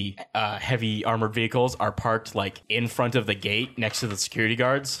of the heavy armored vehicles are parked like in front of the gate next to the security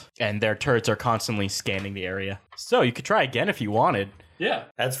guards, and their turrets are constantly scanning the area. So you could try again if you wanted. Yeah.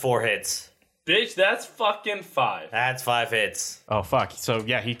 That's 4 hits. Bitch, that's fucking 5. That's 5 hits. Oh, fuck. So,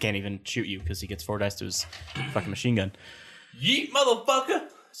 yeah, he can't even shoot you because he gets 4 dice to his fucking machine gun. Yeet, motherfucker!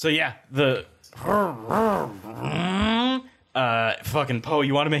 So, yeah, the... fucking Poe,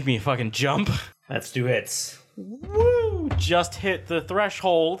 you want to make me a fucking jump? That's 2 hits. Woo! Just hit the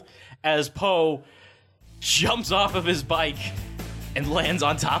threshold as Poe jumps off of his bike and lands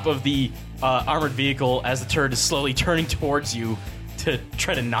on top of the armored vehicle as the turret is slowly turning towards you to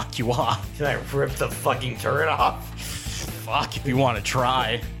try to knock you off. Can I rip the fucking turret off? Fuck, if you want to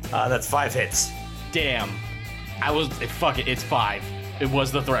try. That's 5 hits. Damn. Fuck it, it's 5. It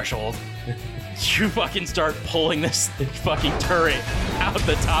was the threshold. You fucking start pulling this fucking turret out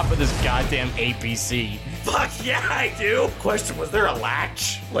the top of this goddamn APC. Fuck yeah, I do! Question, was there a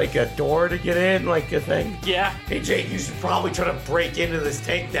latch? Like a door to get in? Like a thing? Yeah. Hey Jake, you should probably try to break into this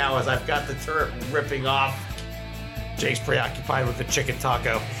tank now as I've got the turret ripping off. Jake's preoccupied with the chicken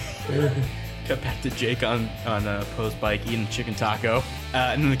taco. Cut back to Jake on Poe's bike eating chicken taco.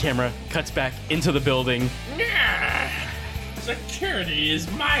 And then the camera cuts back into the building. Security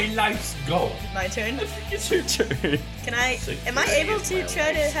is my life's goal. My turn? It's your turn. Am I able to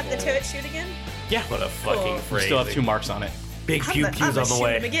try to have the turret shoot again? Yeah. What a fucking phrase. You still have 2 marks on it. Big pew-pews on the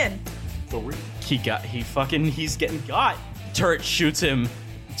way. Shoot him again. He's getting got. Turret shoots him,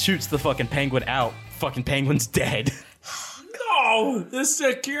 shoots the fucking penguin out. Fucking penguin's dead. No, the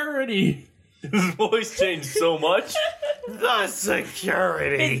security. His voice changed so much. The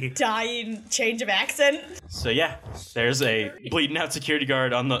security. His dying change of accent. So yeah, there's a bleeding out security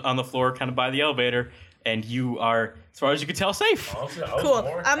guard on the floor, kind of by the elevator, and you are, as far as you can tell, safe. Cool.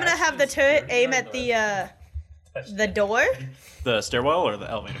 I'm gonna have the turret aim at the door. The stairwell or the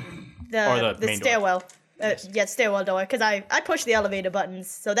elevator? Or the main stairwell. Door? Stairwell door, because I pushed the elevator buttons,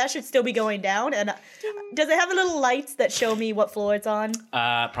 so that should still be going down. And does it have a little lights that show me what floor it's on?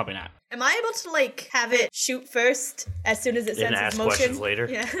 Probably not. Am I able to like have it shoot first as soon as it senses ask motion? Questions later.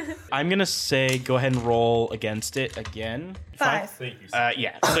 Yeah. I'm gonna say go ahead and roll against it again. 5. Thank you, sir.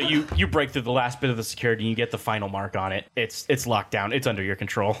 Yeah. So you break through the last bit of the security and you get the final mark on it. It's locked down. It's under your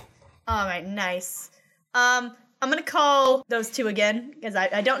control. All right, nice. I'm gonna call those 2 again because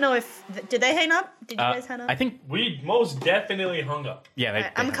I don't know if did they hang up? Did you guys hang up? I think we most definitely hung up. Yeah,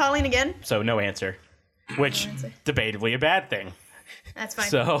 Right, I'm calling again. So no answer, which debatably a bad thing. That's fine.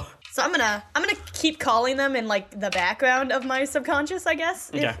 So I'm gonna keep calling them in like the background of my subconscious, I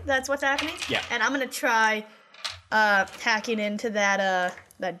guess, if that's what's happening. Yeah. And I'm gonna try hacking into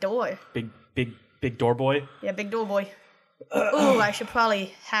that door. Big door boy. Yeah, big door boy. Ooh, I should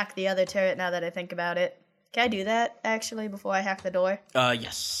probably hack the other turret now that I think about it. Can I do that, actually, before I hack the door?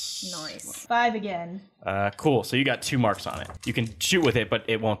 Yes. Nice. 5 again. Cool. So you got 2 marks on it. You can shoot with it, but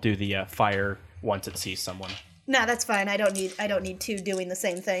it won't do the fire once it sees someone. No, that's fine. I don't need 2 doing the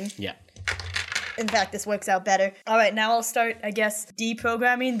same thing. Yeah. In fact, this works out better. All right, now I'll start, I guess,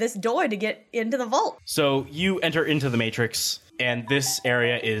 deprogramming this door to get into the vault. So you enter into the Matrix, and this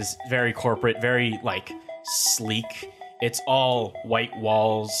area is very corporate, very, like, sleek. It's all white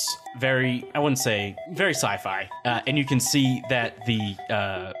walls, very, I wouldn't say, very sci-fi. And you can see that the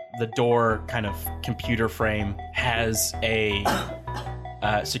door kind of computer frame has a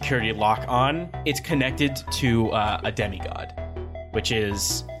security lock on. It's connected to a demigod, which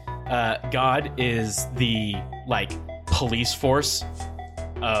is, God is the, like, police force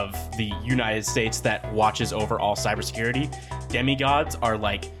of the United States that watches over all cybersecurity. Demigods are,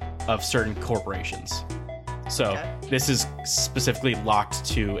 like, of certain corporations. So this is specifically locked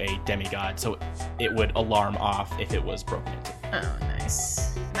to a demigod, so it would alarm off if it was broken into. Oh,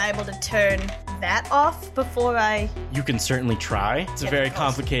 nice. Am I able to turn that off before I... You can certainly try. It's a very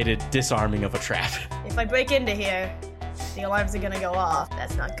complicated disarming of a trap. If I break into here, the alarms are gonna go off.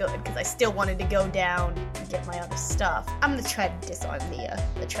 That's not good, because I still wanted to go down and get my other stuff. I'm gonna try to disarm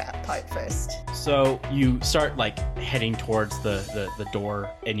the trap part first. So you start like heading towards the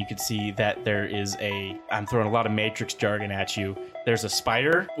door, and you can see that there is I'm throwing a lot of Matrix jargon at you. There's a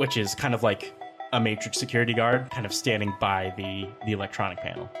spider, which is kind of like a Matrix security guard, kind of standing by the electronic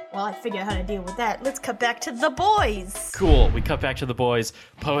panel. Well, I figure out how to deal with that. Let's cut back to the boys. Cool. We cut back to the boys.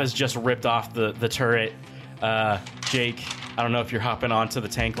 Poe has just ripped off the turret. Jake, I don't know if you're hopping onto the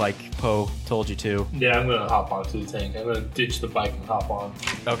tank like Poe told you to. Yeah, I'm gonna hop onto the tank. I'm gonna ditch the bike and hop on.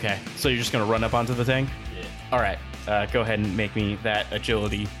 Okay, so you're just gonna run up onto the tank? Yeah. All right, go ahead and make me that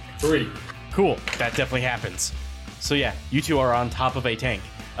agility. 3. Cool, that definitely happens. So yeah, you two are on top of a tank.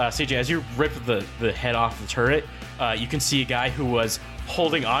 CJ, as you rip the head off the turret, you can see a guy who was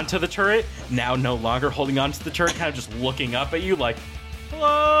holding onto the turret, now no longer holding onto the turret, kind of just looking up at you like,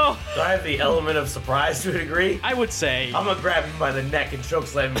 hello! Do I have the element of surprise to a degree? I would say... I'm gonna grab him by the neck and choke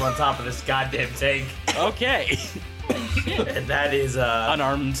slam him on top of this goddamn tank. Okay. And that is...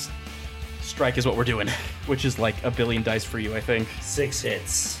 Unarmed strike is what we're doing, which is like $1 billion dice for you, I think. 6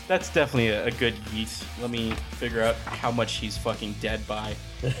 hits. That's definitely a good yeet. Let me figure out how much he's fucking dead by.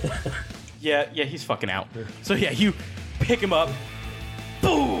 Yeah, he's fucking out. So yeah, you pick him up,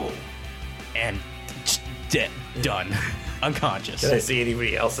 boom, and dead, done, unconscious. Can I see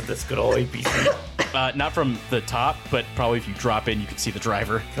anybody else at this good old APC? Not from the top, but probably if you drop in, you can see the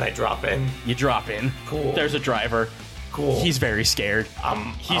driver. Can I drop in? You drop in. Cool. There's a driver. Cool. He's very scared.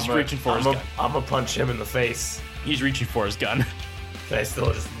 He's reaching for his gun. I'm gonna punch him in the face. He's reaching for his gun. Can I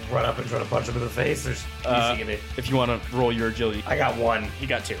still just run up and try to punch him in the face? Or if you want to roll your agility. I got 1. He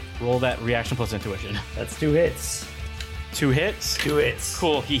got 2. Roll that reaction plus intuition. That's 2 hits. 2 hits? 2 hits.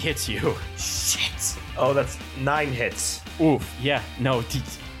 Cool, he hits you. Shit. Oh, that's 9 hits. Oof, yeah, no,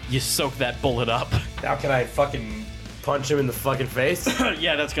 you soak that bullet up. Now can I fucking punch him in the fucking face?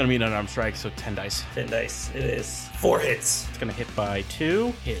 Yeah, that's gonna be an unarmed strike, so 10 dice. 10 dice, it is. 4 hits. It's gonna hit by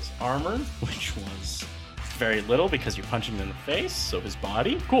 2. His armor, which was very little because you're punching him in the face, so his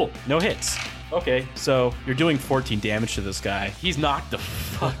body. Cool, no hits. Okay, so you're doing 14 damage to this guy. He's knocked the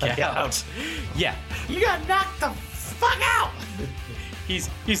fuck out. Yeah. You got knocked the fuck out! He's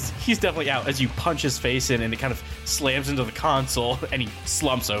definitely out as you punch his face in and it kind of slams into the console and he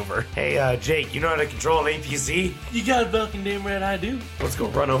slumps over. Hey, Jake, you know how to control an APC? You got a fucking damn right I do. Let's go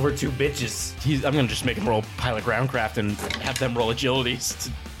run over 2 bitches. I'm gonna just make him roll pilot groundcraft and have them roll agilities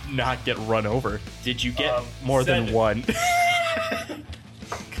to not get run over. Did you get more 7. than 1?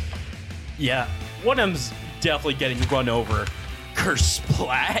 Yeah, one of them's definitely getting run over.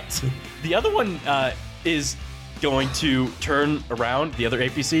 Kersplat. The other one is going to turn around, the other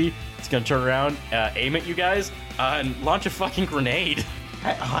APC, it's going to turn around, aim at you guys, and launch a fucking grenade.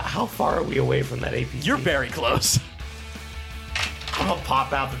 How far are we away from that APC? You're very close. I'm gonna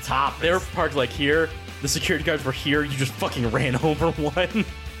pop out the top. They were parked like here. The security guards were here. You just fucking ran over one. And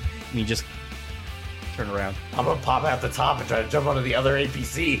you just turn around. I'm gonna pop out the top and try to jump onto the other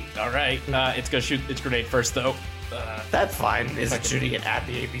APC. All right. It's going to shoot its grenade first, though. That's fine. Is it shooting it at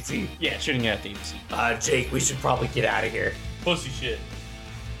the APC? Yeah, shooting it at the APC. Jake, we should probably get out of here. Pussy shit.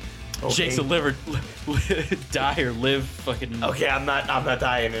 Okay. Jake's a die or live fucking... Okay, I'm not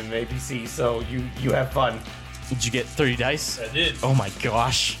dying in an APC, so you have fun. Did you get 30 dice? I did. Oh my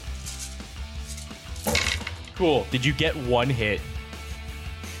gosh. Cool. Did you get 1 hit?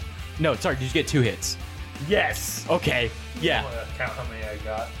 No, sorry, did you get 2 hits? Yes. Okay, yeah. I'm gonna count how many I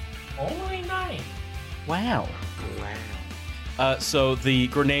got. Only 9. Wow. So the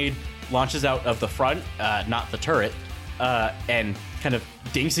grenade launches out of the front, not the turret, and kind of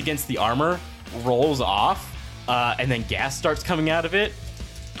dinks against the armor, rolls off, and then gas starts coming out of it.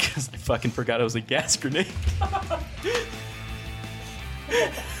 Because I fucking forgot it was a gas grenade.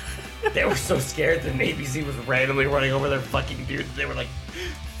 They were so scared that an APC was randomly running over their fucking dude. They were like,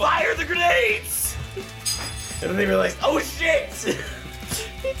 fire the grenades! And then they realized, oh shit!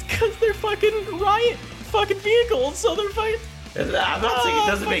 It's because they're fucking riot fucking vehicles, so they're fucking... I'm not saying it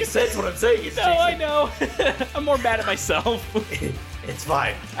doesn't make sense. What I'm saying is... No, I know. I'm more mad at myself. It's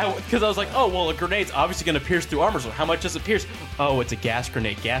fine. Because I was like, oh, well, a grenade's obviously going to pierce through armor, so how much does it pierce? Oh, it's a gas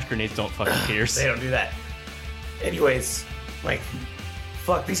grenade. Gas grenades don't fucking pierce. They don't do that. Anyways, like,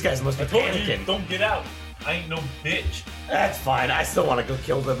 fuck, these guys must be panicking. Don't get out. I ain't no bitch. That's fine. I still want to go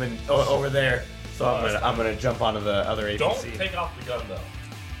kill them over there. So I'm gonna jump onto the other APC. Don't take off the gun, though.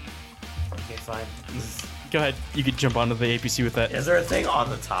 Okay, fine. Go ahead. You could jump onto the APC with that. Is there a thing on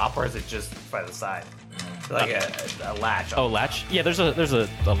the top, or is it just by the side? Like a latch. Oh, latch? Yeah, there's a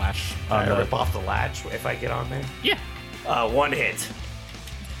latch. I rip off the latch if I get on there? Yeah. 1 hit.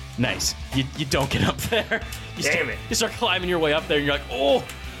 Nice. You don't get up there. Damn it. You start climbing your way up there, and you're like, oh,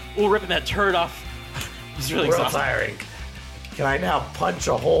 ripping that turd off. It's really Real exhausting. tiring. Can I now punch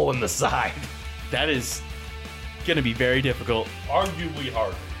a hole in the side? That is going to be very difficult. Arguably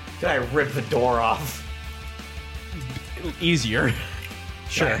hard. Can I rip the door off? Easier.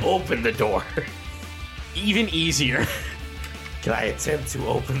 Sure. Can I open the door? Even easier. Can I attempt to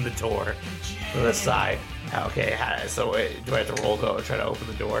open the door from the side? Okay, so do I have to roll to try to open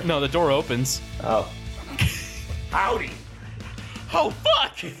the door? No, the door opens. Oh. Howdy. Oh,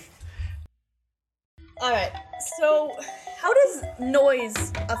 fuck! Alright, so how does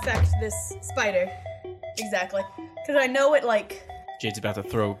noise affect this spider? Exactly. Because I know it, like... Jade's about to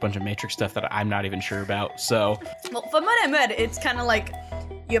throw a bunch of Matrix stuff that I'm not even sure about, so... Well, from what I read, it's kind of like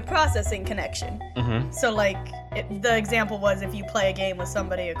your processing connection. Mm-hmm. So, like, the example was if you play a game with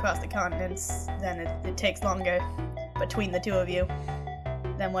somebody across the continents, then it takes longer between the two of you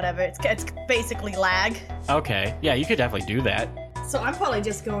than whatever. It's basically lag. Okay, yeah, you could definitely do that. So I'm probably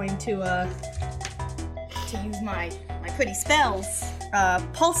just going to use my pretty spells,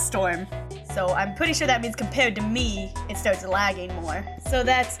 Pulse Storm. So I'm pretty sure that means compared to me, it starts lagging more. So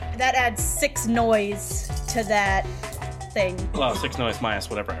that adds 6 noise to that thing. Well, 6 noise minus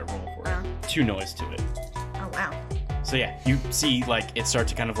whatever I roll for it. 2 noise to it. Oh, wow. So yeah, you see like it start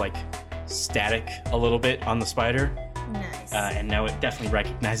to kind of like static a little bit on the spider. Nice. And now it definitely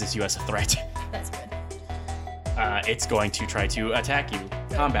recognizes you as a threat. That's good. It's going to try to attack you,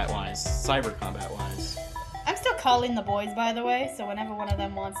 combat-wise, cyber combat-wise. I'm still calling the boys, by the way, so whenever one of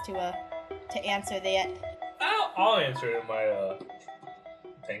them wants to answer that. I'll answer it in my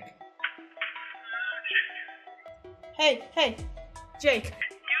tank. Hey, Jake.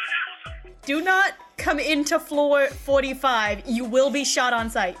 Do not come into floor 45. You will be shot on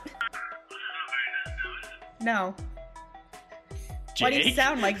sight. No. Jake? Why do you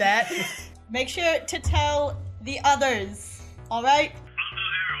sound like that? Make sure to tell the others, alright?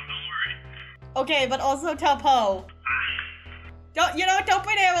 Okay, but also tell Poe. Don't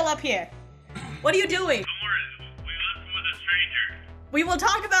bring Errol up here. What are you doing? We will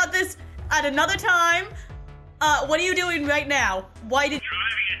talk about this at another time. What are you doing right now? Driving a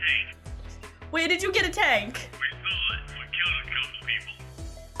tank. Where did you get a tank? We stole it. We killed a couple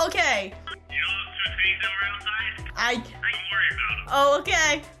people. Okay. You know those 2 tanks that were outside? I Don't worry about them. Oh,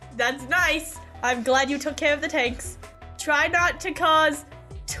 okay. That's nice. I'm glad you took care of the tanks. Try not to cause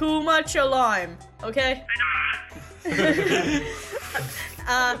too much alarm, okay?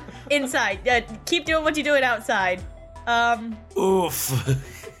 Inside. Keep doing what you're doing outside. Oof.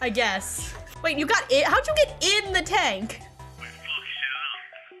 I guess. Wait, you got it? How'd you get in the tank? We fucked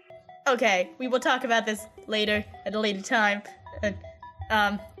shit up. Okay, we will talk about this later, at a later time.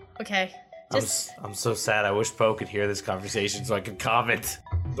 Okay. I'm so sad. I wish Poe could hear this conversation so I could comment.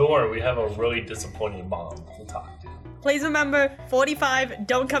 Don't worry, we have a really disappointing mom to talk to. Please remember, 45,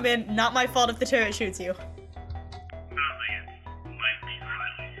 don't come in. Not my fault if the turret shoots you.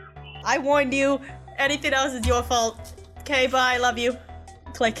 I warned you. Anything else is your fault. Okay, bye. Love you.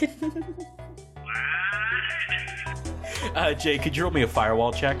 Click. Jay, could you roll me a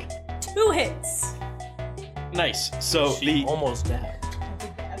firewall check? 2 hits. Nice. So the almost dead.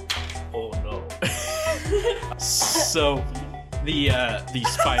 Oh no. So the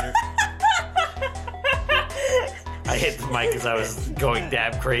spider. I hit the mic because I was going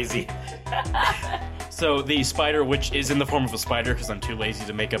dab crazy. So the spider, which is in the form of a spider, because I'm too lazy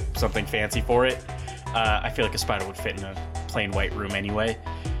to make up something fancy for it. I feel like a spider would fit in a plain white room anyway.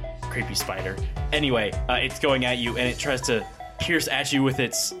 Creepy spider. Anyway, it's going at you, and it tries to pierce at you with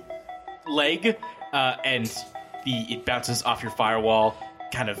its leg, and it bounces off your firewall,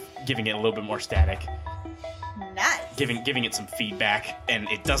 kind of giving it a little bit more static. Nice. Giving it some feedback, and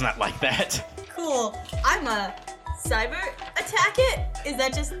it does not like that. Cool. I'm a cyber attack it? Is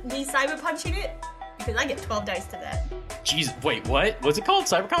that just me cyber punching it? Because I get 12 dice to that. Jeez, wait, what? What's it called?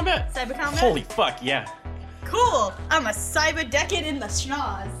 Cyber combat? Cyber combat? Holy fuck, yeah. Cool. I'm a cyber deck it in the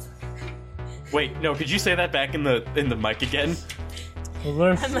schnoz. Wait, no, could you say that back in the mic again? I'm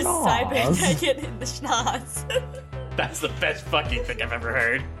a cyber deck it in the schnoz. That's the best fucking thing I've ever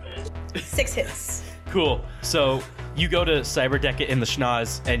heard. 6 hits. Cool. So you go to cyberdeck it in the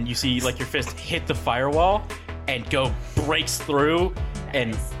schnoz, and you see like your fist hit the firewall and breaks through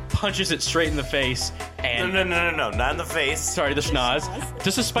and punches it straight in the face. And No, not in the face. Sorry, the schnoz.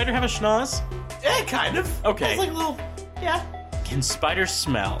 Does a spider have a schnoz? Yeah, kind of. Okay. It's like a little, yeah. Can spiders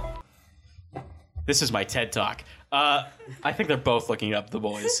smell? This is my TED Talk. I think they're both looking up, the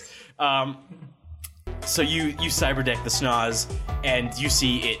boys. So you cyberdeck the schnoz, and you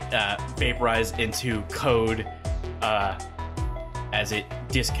see it vaporize into code as it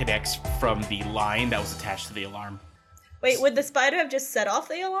disconnects from the line that was attached to the alarm. Wait, would the spider have just set off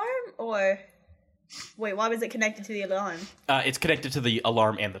the alarm, or wait, why was it connected to the alarm? It's connected to the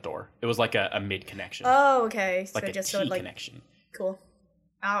alarm and the door. It was like a mid connection. Oh, okay. Like so a just T sort of like connection. cool.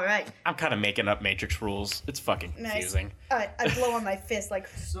 All right. I'm kind of making up Matrix rules. It's fucking confusing. Nice. All right, I blow on my fist like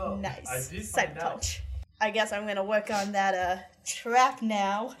nice. Side punch. I guess I'm gonna work on that trap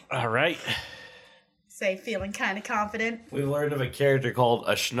now. All right. Say, feeling kind of confident. We learned of a character called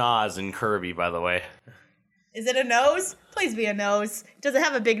a schnoz in Kirby, by the way. Is it a nose? Please be a nose. Does it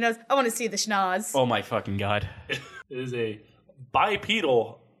have a big nose? I want to see the schnoz. Oh my fucking god. It is a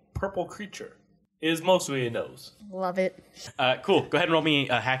bipedal purple creature. It is mostly a nose. Love it. Cool. Go ahead and roll me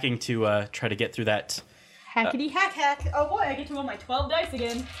hacking to try to get through that. Hackety hack. Oh boy, I get to roll my 12 dice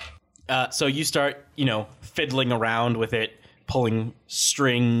again. So you start, fiddling around with it, pulling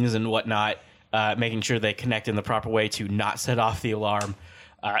strings and whatnot, making sure they connect in the proper way to not set off the alarm.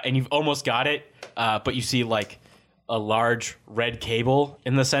 And you've almost got it, but you see like a large red cable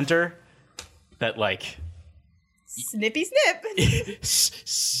in the center that like snippy snip.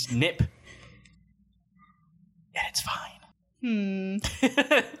 Snip. And it's fine.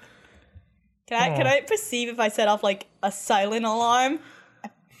 Can I perceive if I set off like a silent alarm?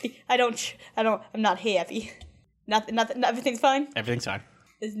 I'm not happy. Nothing, everything's fine? Everything's fine.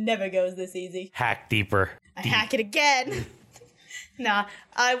 This never goes this easy. Hack deeper. I hack it again. Nah,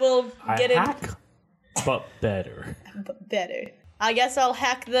 I will get it. But better. But better. I guess I'll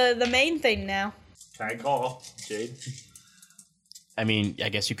hack the main thing now. Can I call Jade? I mean, I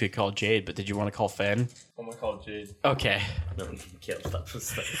guess you could call Jade, but did you want to call Fen? I'm gonna call Jade. Okay. No, you can't. Stop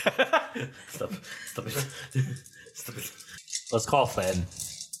it. Let's call Fen.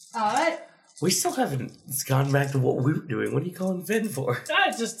 Alright. We still haven't gone back to what we were doing. What are you calling Finn for?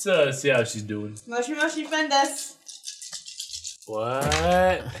 Just see how she's doing. Moshi fend us.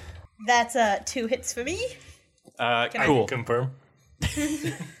 What? That's 2 hits for me. Cool. I confirm.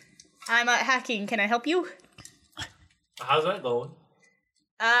 I'm hacking. Can I help you? How's that going?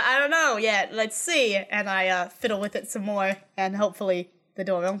 I don't know yet. Let's see. And I fiddle with it some more, and hopefully the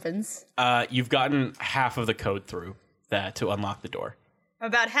door opens. You've gotten half of the code through to unlock the door.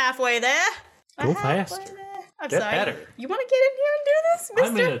 About halfway there. Go faster. I'm Get sorry. better. You want to get in here and do this,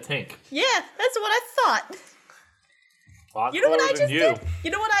 mister? I'm in a tank. Yeah, that's what I thought. Lot You know what I taller just than did? You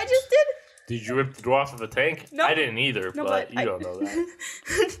know what I just did? Did you rip the door off of a tank? No. I didn't either, No, but but you don't know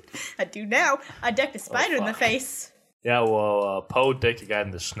that. I do now. I decked a spider in the fuck. face. Yeah, well, Poe dicked a guy in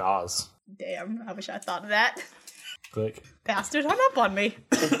the schnoz. Damn, I wish I thought of that. Click. Bastard hung up on me.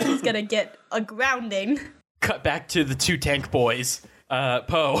 He's gonna get a grounding. Cut back to the 2 tank boys.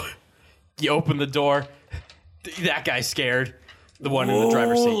 Poe, you open the door. That guy's scared. The one in the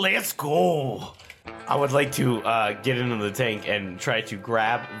driver's seat. Let's go. I would like to get into the tank and try to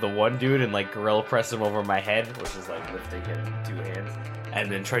grab the one dude and like gorilla press him over my head, which is like lifting him in 2 hands, and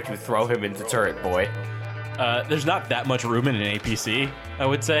then try to throw him into Turret Boy. There's not that much room in an APC, I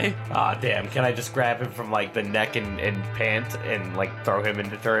would say. Ah, damn. Can I just grab him from like the neck and pant and like throw him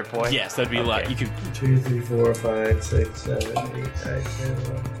into Turret Boy? Yes, that'd be a lot. You could 2, 3, 4, 5, 6, 7, 8, 9, 10,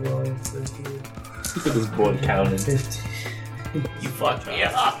 11, 12, 13. Look at this boy counting. 15. You fucked me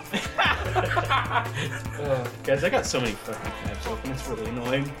up. Guys, I got so many fucking tabs open. It's really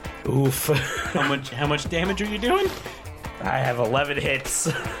annoying. Oof. How much damage are you doing? I have 11 hits.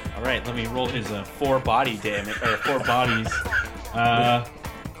 All right, let me roll his 4 body damage or 4 bodies.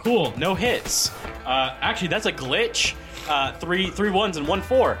 Cool, no hits. Actually, that's a glitch. 3 ones and 1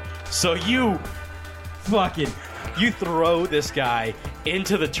 4. So you throw this guy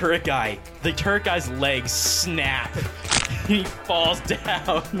into the turret guy. The turret guy's legs snap. He falls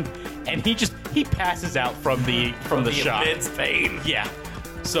down, and he passes out from the shot. Immense pain. Yeah.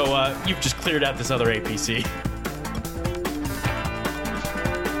 So you've just cleared out this other APC.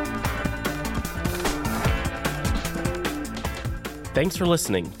 Thanks for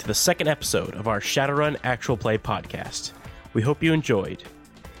listening to the second episode of our Shadowrun Actual Play podcast. We hope you enjoyed.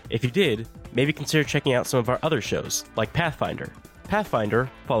 If you did, maybe consider checking out some of our other shows, like Pathfinder. Pathfinder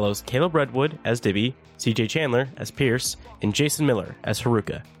follows Caleb Redwood as Dibby, CJ Chandler as Pierce, and Jason Miller as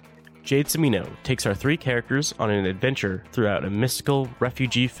Haruka. Jade Semino takes our 3 characters on an adventure throughout a mystical,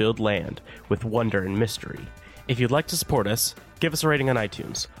 refugee-filled land with wonder and mystery. If you'd like to support us, give us a rating on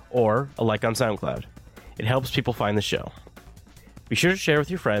iTunes, or a like on SoundCloud. It helps people find the show. Be sure to share with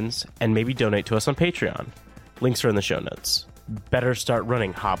your friends, and maybe donate to us on Patreon. Links are in the show notes. Better start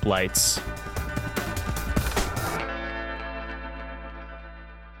running, hoplites.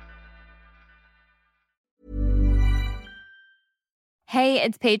 Hey,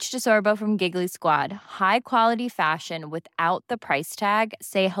 it's Paige DeSorbo from Giggly Squad. High quality fashion without the price tag.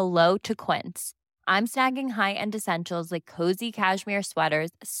 Say hello to Quince. I'm snagging high-end essentials like cozy cashmere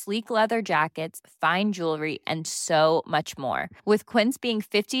sweaters, sleek leather jackets, fine jewelry, and so much more. With Quince being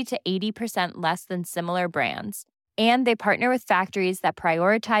 50 to 80% less than similar brands. And they partner with factories that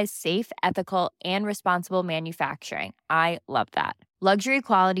prioritize safe, ethical, and responsible manufacturing. I love that. Luxury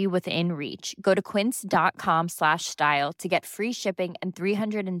quality within reach. Go to quince.com/style to get free shipping and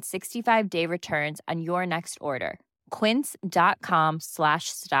 365-day returns on your next order.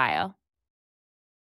 Quince.com/style.